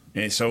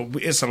 and so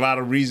it's a lot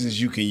of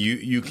reasons you can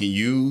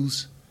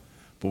use.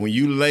 But when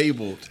you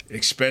labeled,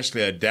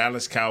 especially a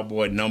Dallas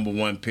Cowboy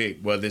 #1 pick,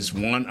 whether it's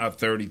 1 or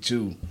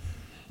 32,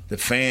 the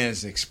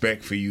fans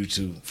expect for you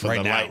for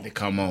the light to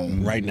come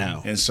on right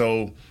now. And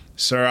so,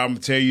 sir, I'm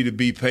gonna tell you to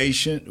be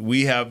patient.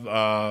 We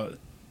have.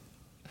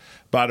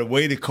 By the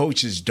way, the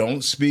coaches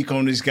don't speak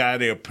on this guy.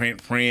 They're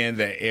praying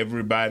that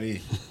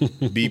everybody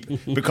be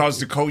 –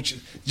 because the coach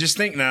 – just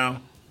think now,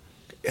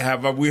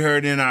 have we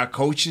heard in our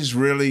coaches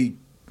really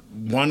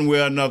one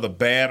way or another,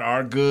 bad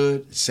or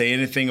good, say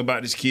anything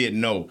about this kid?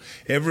 No.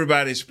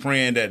 Everybody's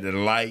praying that the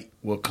light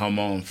will come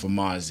on for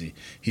Mozzie.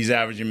 He's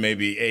averaging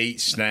maybe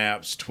 8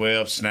 snaps,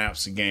 12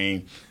 snaps a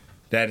game.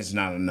 That is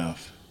not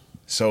enough.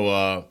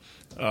 So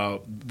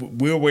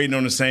we're waiting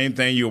on the same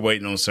thing you're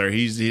waiting on, sir.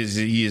 He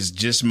is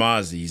just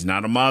Mozzie. He's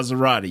not a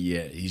Maserati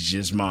yet. He's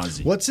just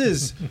Mozzie.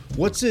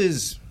 What's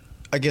his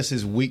I guess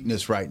his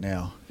weakness right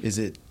now? Is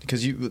it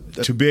because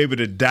to be able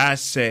to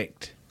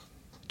dissect,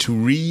 to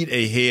read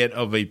a head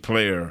of a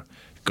player,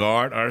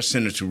 guard or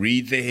center, to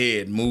read the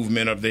head,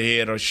 movement of the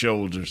head or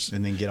shoulders,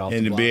 and then get off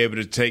and the to block. Be able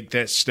to take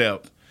that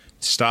step,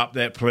 stop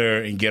that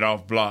player and get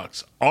off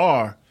blocks,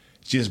 or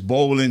just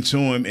bowl into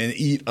him and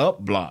eat up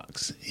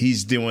blocks.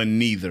 He's doing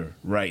neither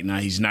right now.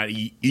 He's not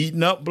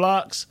eating up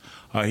blocks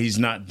or he's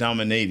not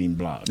dominating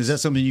blocks. Is that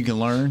something you can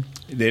learn?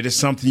 That is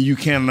something you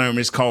can learn.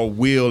 It's called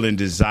will and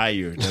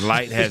desire. The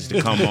light has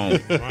to come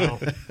on. Wow.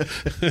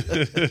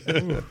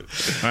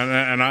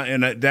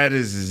 and that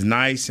is as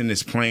nice and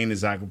as plain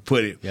as I could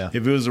put it. Yeah.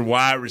 If it was a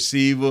wide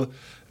receiver,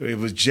 it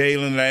was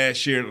Jalen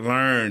last year,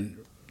 learn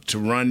to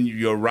run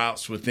your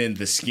routes within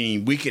the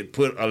scheme. We could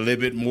put a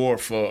little bit more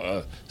for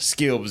a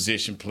skill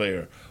position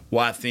player,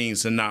 why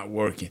things are not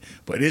working.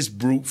 But it's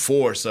brute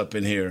force up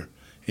in here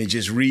and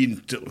just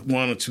reading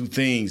 1 or 2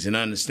 things and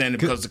understanding,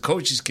 because the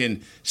coaches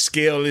can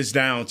scale this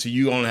down to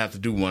you only have to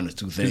do 1 or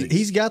 2 things.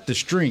 He's got the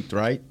strength,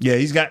 right? Yeah,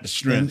 he's got the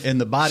strength.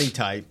 And the body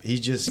type. He's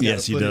just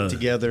got to put it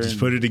together. Just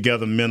put it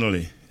together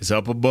mentally. It's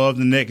up above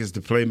the neck, as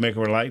the playmaker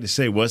would like to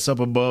say. What's up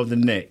above the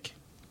neck?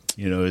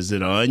 Is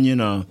it an onion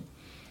or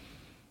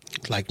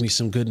Like me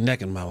some good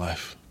neck in my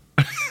life.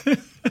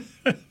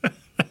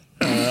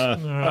 All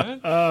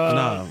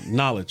right.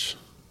 Knowledge.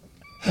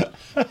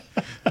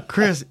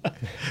 Chris,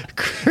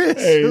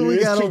 Hey, who we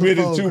there's got too on the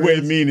many phone, two-way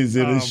Chris? meanings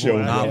in this show.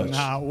 I Knowledge.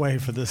 cannot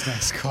wait for this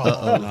next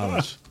call.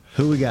 Knowledge.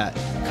 Who we got?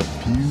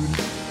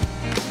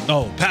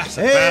 Oh,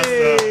 Pastor.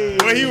 Hey!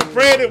 When he was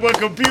praying at one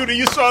computer,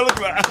 you saw it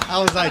look like. I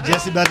was like,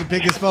 Jesse about to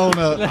pick his phone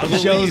up. The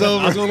show's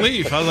over. I was gonna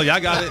leave. I was like, y'all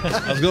got it.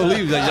 I was gonna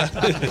leave.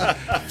 Like,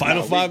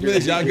 Final 5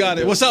 minutes, y'all got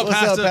it. What's up,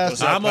 Pastor?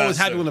 Pastor? I'm always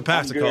happy when the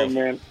pastor I'm calls.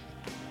 good, man.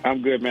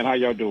 I'm good, man. How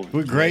y'all doing?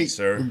 We're great,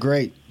 sir. We're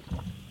great.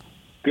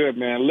 Good,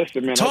 man.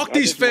 Listen, man. Talk I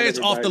these just want fans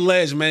off the everybody-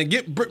 ledge, man.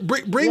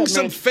 Bring Yeah,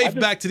 some man, faith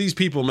back to these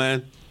people,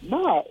 man.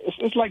 Nah,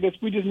 it's like this.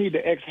 We just need to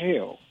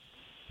exhale.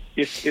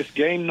 It's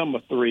game number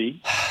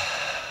 3.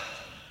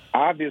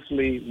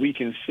 Obviously, we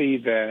can see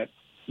that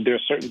there are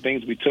certain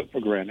things we took for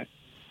granted.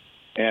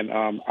 And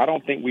I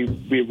don't think we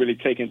really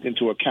taken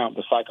into account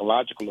the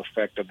psychological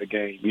effect of the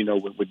game. You know,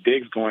 with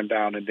Diggs going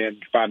down and then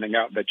finding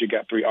out that you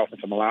got 3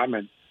 offensive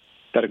linemen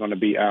that are going to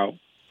be out.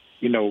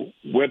 You know,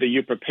 whether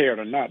you're prepared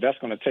or not, that's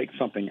going to take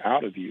something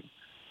out of you.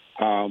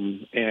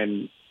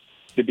 And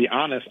to be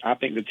honest, I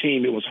think the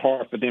team, it was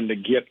hard for them to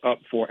get up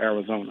for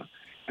Arizona.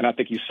 And I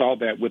think you saw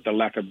that with the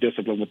lack of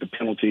discipline, with the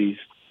penalties,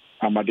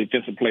 our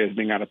defensive players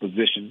being out of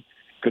position.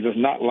 Because it's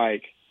not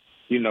like,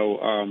 you know,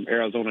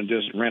 Arizona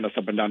just ran us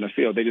up and down the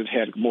field. They just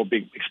had more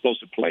big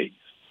explosive plays.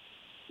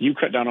 You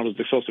cut down on those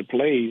explosive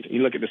plays,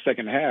 you look at the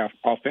second half,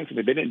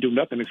 offensively, they didn't do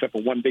nothing except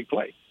for one big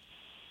play.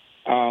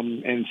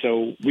 And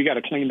so we got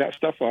to clean that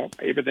stuff up.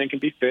 Everything can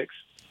be fixed.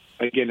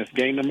 Again, it's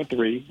game number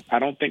 3. I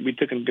don't think we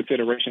took into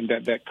consideration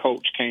that that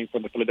coach came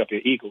from the Philadelphia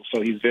Eagles,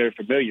 so he's very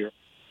familiar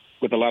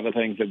with a lot of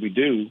things that we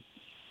do.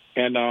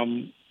 And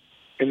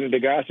the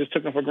guys just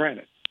took them for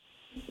granted.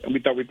 And we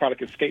thought we probably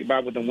could skate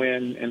by with a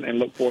win and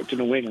look forward to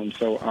New England.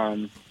 So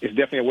it's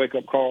definitely a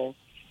wake-up call.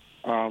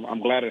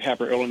 I'm glad it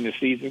happened early in the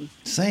season.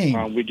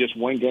 Same. We just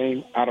one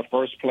game out of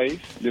first place.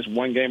 Just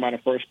one game out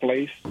of first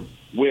place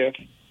with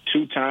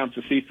 2 times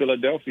to see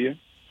Philadelphia.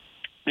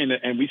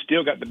 And we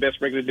still got the best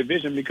regular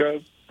division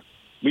because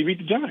we beat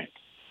the Giants.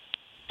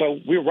 So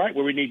we're right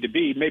where we need to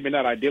be. Maybe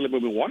not ideally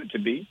where we want it to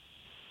be,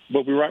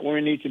 but we're right where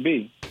we need to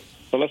be.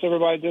 So let's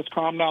everybody just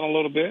calm down a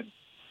little bit.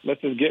 Let's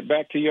just get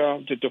back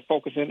to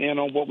focusing in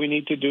on what we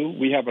need to do.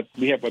 We have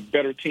a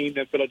better team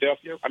than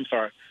Philadelphia. I'm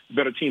sorry, a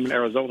better team in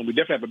Arizona. We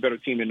definitely have a better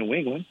team in New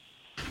England.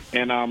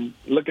 And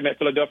looking at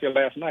Philadelphia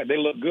last night, they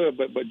looked good,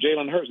 but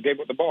Jalen Hurts gave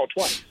up the ball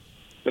twice.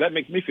 So that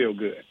makes me feel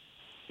good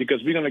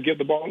because we're going to give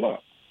the ball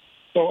up.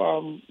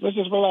 So let's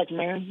just relax,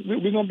 man.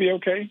 We're going to be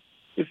okay.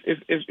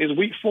 It's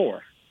week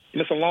 4,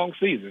 and it's a long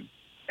season.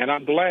 And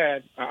I'm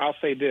glad, I'll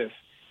say this,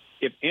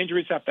 if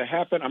injuries have to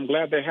happen, I'm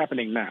glad they're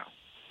happening now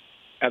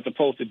as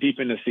opposed to deep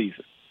in the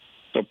season.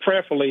 So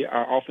prayerfully,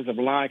 our offensive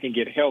line can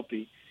get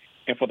healthy,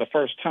 and for the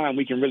first time,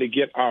 we can really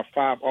get our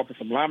 5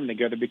 offensive linemen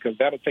together because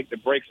that'll take the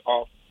brakes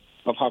off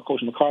of how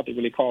Coach McCarthy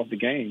really calls the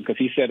game because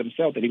he said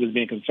himself that he was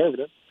being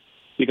conservative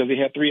because he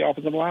had 3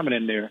 offensive linemen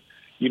in there,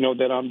 you know,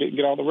 that didn't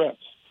get all the reps.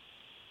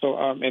 So,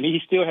 and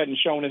he still hadn't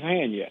shown his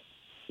hand yet,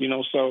 you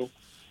know. So,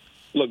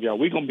 look, y'all,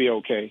 we're gonna be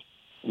okay.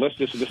 Let's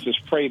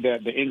just pray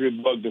that the injury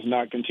bug does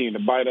not continue to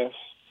bite us,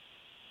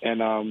 and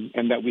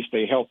that we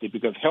stay healthy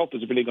because health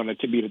is really going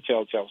to be the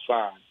telltale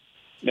sign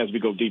as we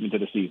go deep into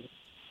the season.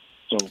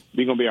 So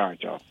we're gonna be all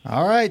right, y'all.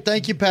 All right,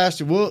 thank you,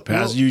 Pastor.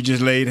 Pastor, you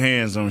just laid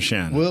hands on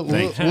Shannon.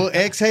 We'll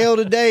exhale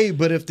today,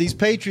 but if these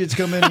Patriots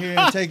come in here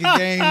and take a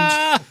game,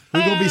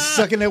 we're gonna be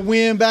sucking that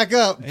wind back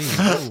up.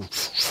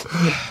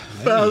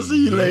 Pastor,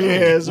 you lay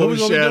hands What on we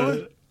gonna be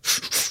Shannon.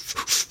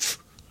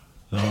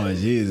 Oh,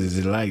 Jesus, is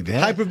it like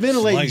that?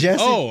 Hyperventilating,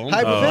 Jesse. Oh,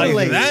 Hyperventilating.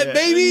 like that,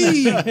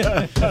 baby.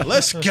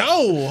 Let's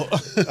go.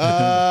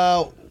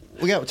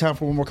 We got time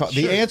for one more call.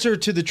 Sure. The answer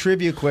to the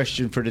trivia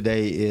question for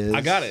today is...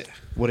 I got it.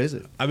 What is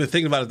it? I've been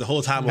thinking about it the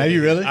whole time. Have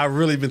you really? I've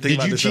really been thinking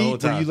about this the whole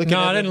time. Were you looking No,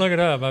 at I it? didn't look it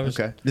up. I was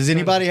Okay. Does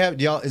anybody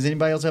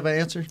else have an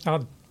answer?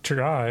 I'll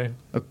try.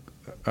 All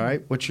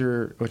right. What's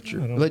your?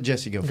 Let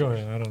Jesse go first. Go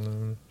ahead. I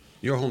don't know.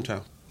 Your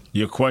hometown.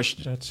 Your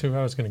question. That's who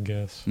I was going to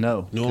guess.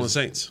 No. New Orleans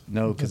Saints.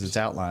 No, because it's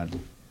outlined.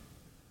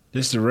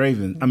 It's the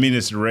Ravens. I mean,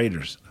 it's the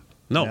Raiders.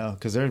 No,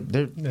 because they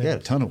got a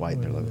ton of white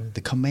in their logo.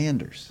 The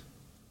Commanders.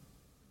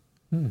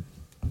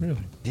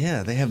 Really?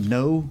 Yeah, they have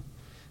no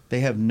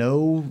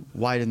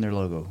white in their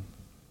logo.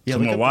 Yeah,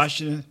 Come look on, up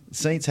Washington. the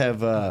Saints have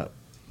the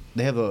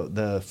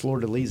Fleur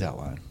de Lis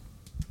outline.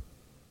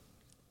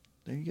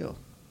 There you go.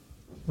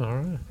 All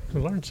right. We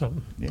learned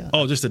something. Yeah.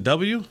 Oh, just a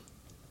W?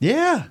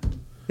 Yeah.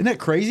 Isn't that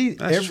crazy?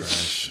 That's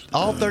trash.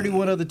 All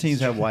 31 other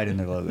teams have white in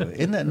their logo.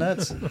 Isn't that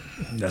nuts?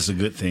 That's a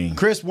good thing.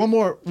 Chris, one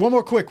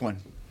more quick one.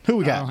 Who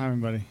we I got? don't have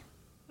anybody.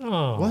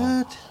 Oh.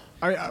 What?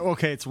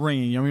 Okay, it's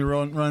ringing. You want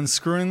me to run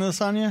screwing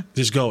this on you?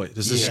 Just go it.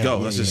 Just go.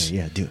 Let's just.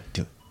 Yeah, do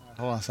it.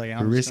 Hold on a second.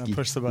 We're I'm just risky. gonna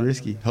push the button.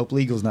 Risky. Hope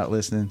Eagle's not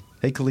listening.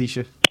 Hey,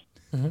 Kalisha.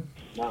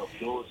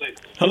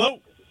 Hello.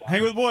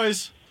 Hang with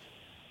boys.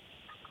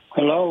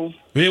 Hello,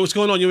 Hey, what's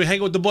going on? You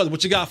hanging with the boys.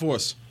 What you got for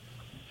us?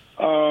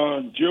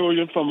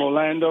 Julian from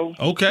Orlando.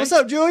 Okay. What's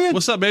up, Julian?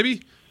 What's up,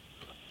 baby?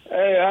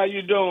 Hey, how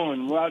you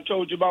doing? Well, I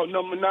told you about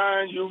number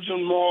 9,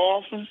 using more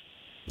often.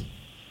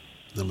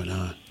 Number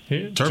 9.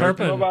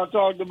 Turpin. Remember I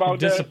talked about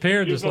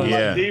disappeared that? this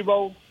last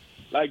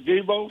Like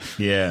Debo.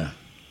 Yeah.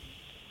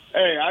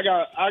 Hey,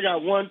 I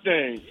got one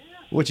thing.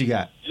 What you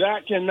got?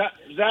 Zach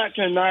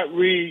cannot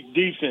read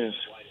defense.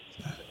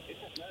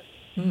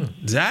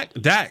 Dak.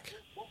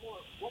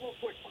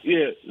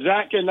 Yeah,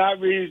 Zach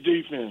cannot read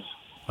defense.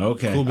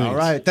 Okay. Cool. All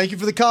right. Thank you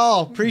for the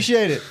call.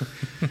 Appreciate it.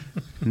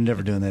 I'm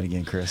never doing that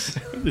again, Chris.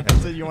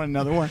 So you want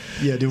another one?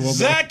 Yeah, do one more.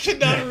 Zach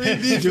cannot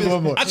read defense. Do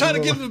one more. I tried to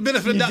give him a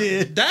benefit of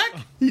the doubt.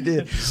 Dak? He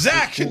did.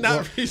 Zach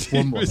cannot read defense.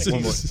 One more.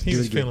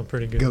 He's feeling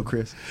pretty good. Go,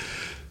 Chris.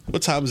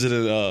 What time is it?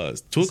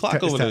 2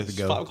 o'clock over there. time to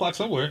go. 5 o'clock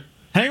somewhere.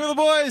 Hang with the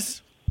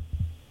boys.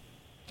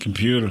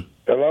 Computer.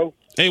 Hello?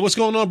 Hey, what's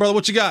going on, brother?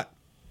 What you got?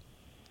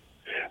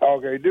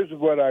 Okay, this is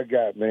what I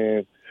got,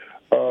 man.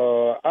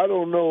 I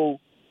don't know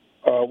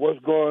what's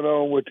going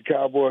on with the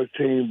Cowboys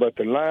team, but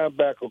the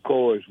linebacker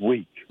core is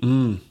weak.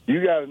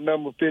 You got a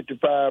number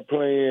 55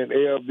 playing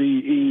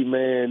LVE,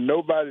 man.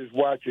 Nobody's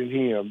watching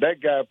him.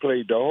 That guy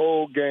played the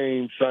whole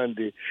game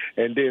Sunday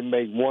and didn't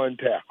make one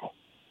tackle.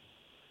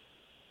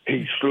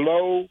 He's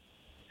slow.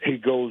 He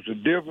goes a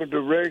different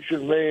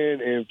direction,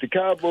 man. And if the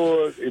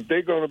Cowboys, if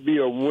they're going to be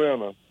a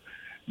winner,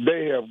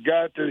 they have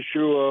got to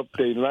show up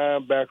their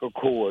linebacker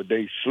core.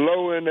 They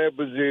slow in their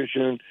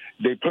position.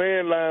 They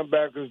playing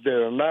linebackers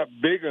that are not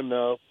big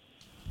enough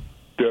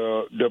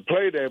to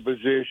play that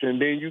position.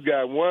 Then you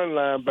got one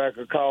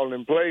linebacker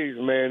calling plays,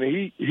 man.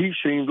 And he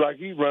seems like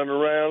he's running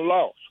around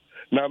lost,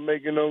 not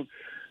making no.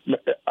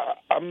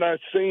 I'm not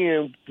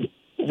seeing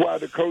why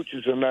the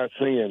coaches are not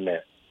seeing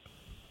that.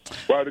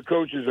 Why the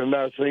coaches are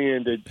not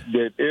seeing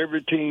that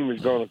every team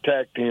is going to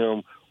attack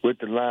them with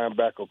the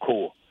linebacker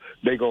core.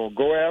 They're going to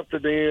go after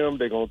them.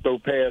 They're going to throw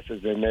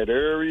passes in that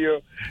area,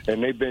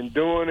 and they've been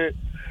doing it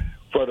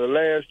for the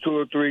last 2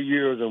 or 3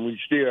 years, and we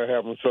still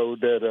haven't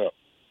sold that up.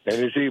 And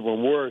it's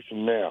even worse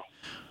now.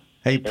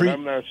 Hey, and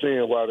I'm not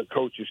seeing why the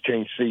coaches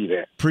can't see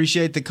that.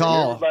 Appreciate the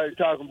call. And everybody's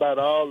talking about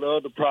all the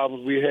other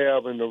problems we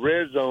have in the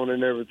red zone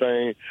and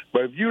everything,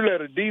 but if you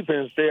let a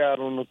defense stay out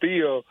on the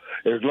field,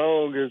 as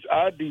long as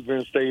our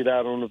defense stayed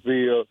out on the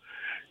field,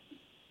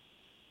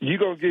 you're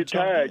going to get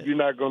tired. You're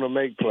not going to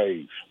make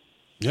plays.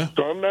 Yeah.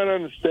 So I'm not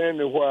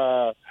understanding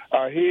why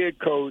our head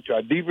coach,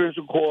 our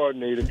defensive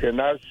coordinator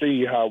cannot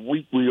see how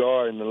weak we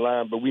are in the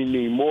line, but we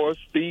need more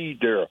speed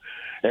there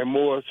and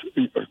more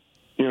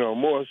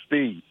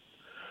speed.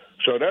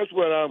 So that's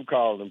what I'm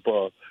calling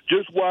for.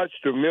 Just watch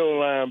the middle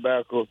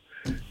linebacker.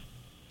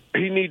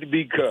 He need to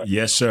be cut.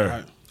 Yes, sir.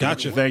 Right.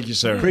 Gotcha. Thank you,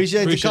 sir.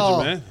 Appreciate the call.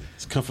 You, man.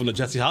 It's come from the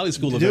Jesse Holly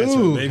School of Dude,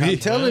 answering, baby. I'm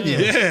telling you.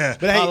 Yeah,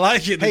 but hey, I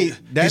like it. Hey,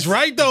 he's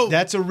right, though.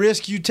 That's a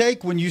risk you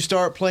take when you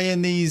start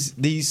playing these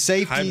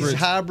safeties,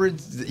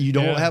 hybrids. You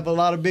don't have a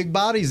lot of big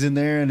bodies in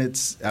there, and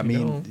it's, I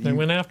mean. They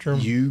went after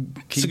him.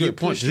 That's a good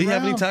point. Did he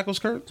have any tackles,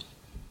 Kurt?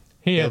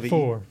 He had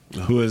 4.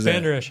 Who is that?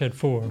 Van Der Esch had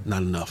 4.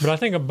 Not enough. But I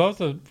think of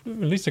at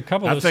least a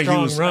couple of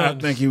strong runs. I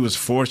think he was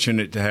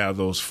fortunate to have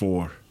those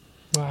 4.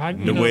 Well,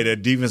 the way the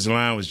defensive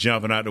line was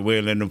jumping out the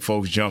way, letting them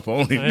folks jump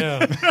on him.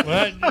 Yeah.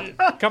 Well,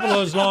 a couple of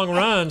those long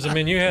runs, I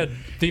mean, you had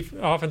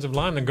offensive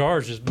linemen,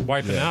 guards just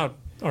wiping out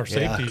our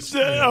safeties.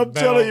 I'm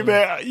telling you,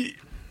 man.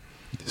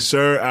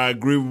 Sir, I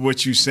agree with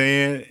what you're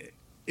saying.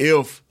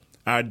 If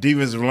our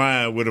defensive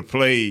line would have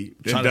played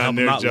and done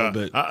their job.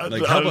 Help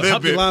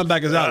your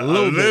linebackers out a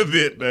little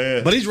bit,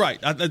 man. But he's right.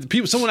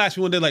 Someone asked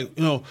me one day, like,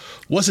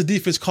 what's the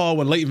defense called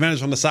when Leighton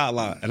Vander's on the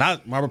sideline? And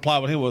my reply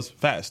with him was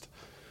fast.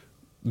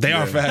 They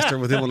are faster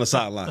with him on the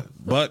sideline.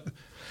 But,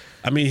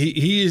 I mean,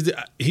 he's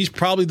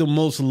probably the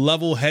most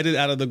level-headed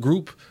out of the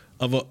group.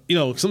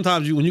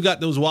 Sometimes when you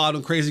got those wild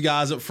and crazy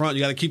guys up front,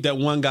 you got to keep that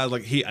one guy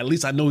like, at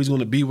least I know he's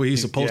going to be where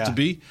he's supposed to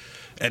be.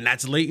 And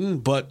that's Leighton.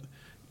 But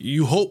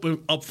you hope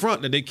up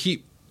front that they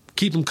keep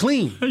him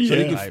clean so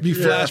they can be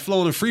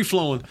flash-flowing and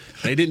free-flowing.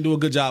 They didn't do a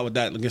good job with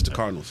that against the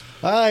Cardinals.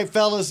 All right,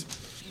 fellas.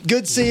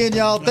 Good seeing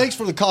y'all. Thanks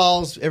for the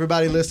calls,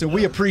 everybody listening.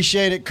 We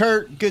appreciate it.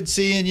 Kurt, good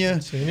seeing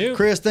you. Seeing you.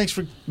 Chris, thanks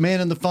for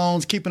manning the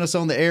phones, keeping us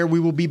on the air. We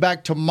will be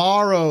back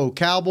tomorrow.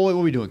 Cowboy, what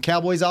are we doing?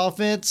 Cowboys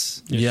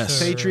offense?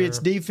 Yes. Patriots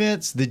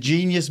defense? The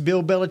genius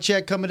Bill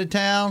Belichick coming to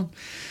town?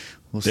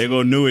 They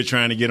go Newitt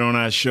trying to get on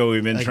our show.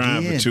 We've been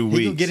trying for 2 weeks.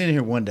 He'll get in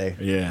here one day.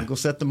 Yeah. We'll go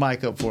set the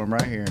mic up for him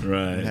right here.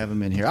 Right. We'll have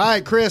him in here. All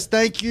right, Chris,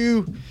 thank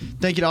you.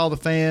 Thank you to all the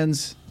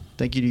fans.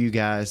 Thank you to you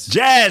guys.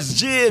 Jazz,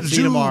 Jibs, See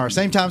you tomorrow.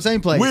 Same time,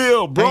 same place.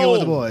 Will, bro. Hanging with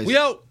the boys. We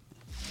out.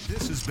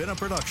 This has been a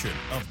production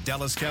of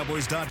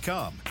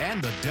DallasCowboys.com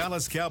and the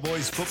Dallas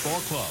Cowboys Football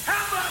Club.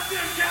 How about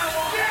this,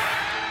 Cowboys? Yeah!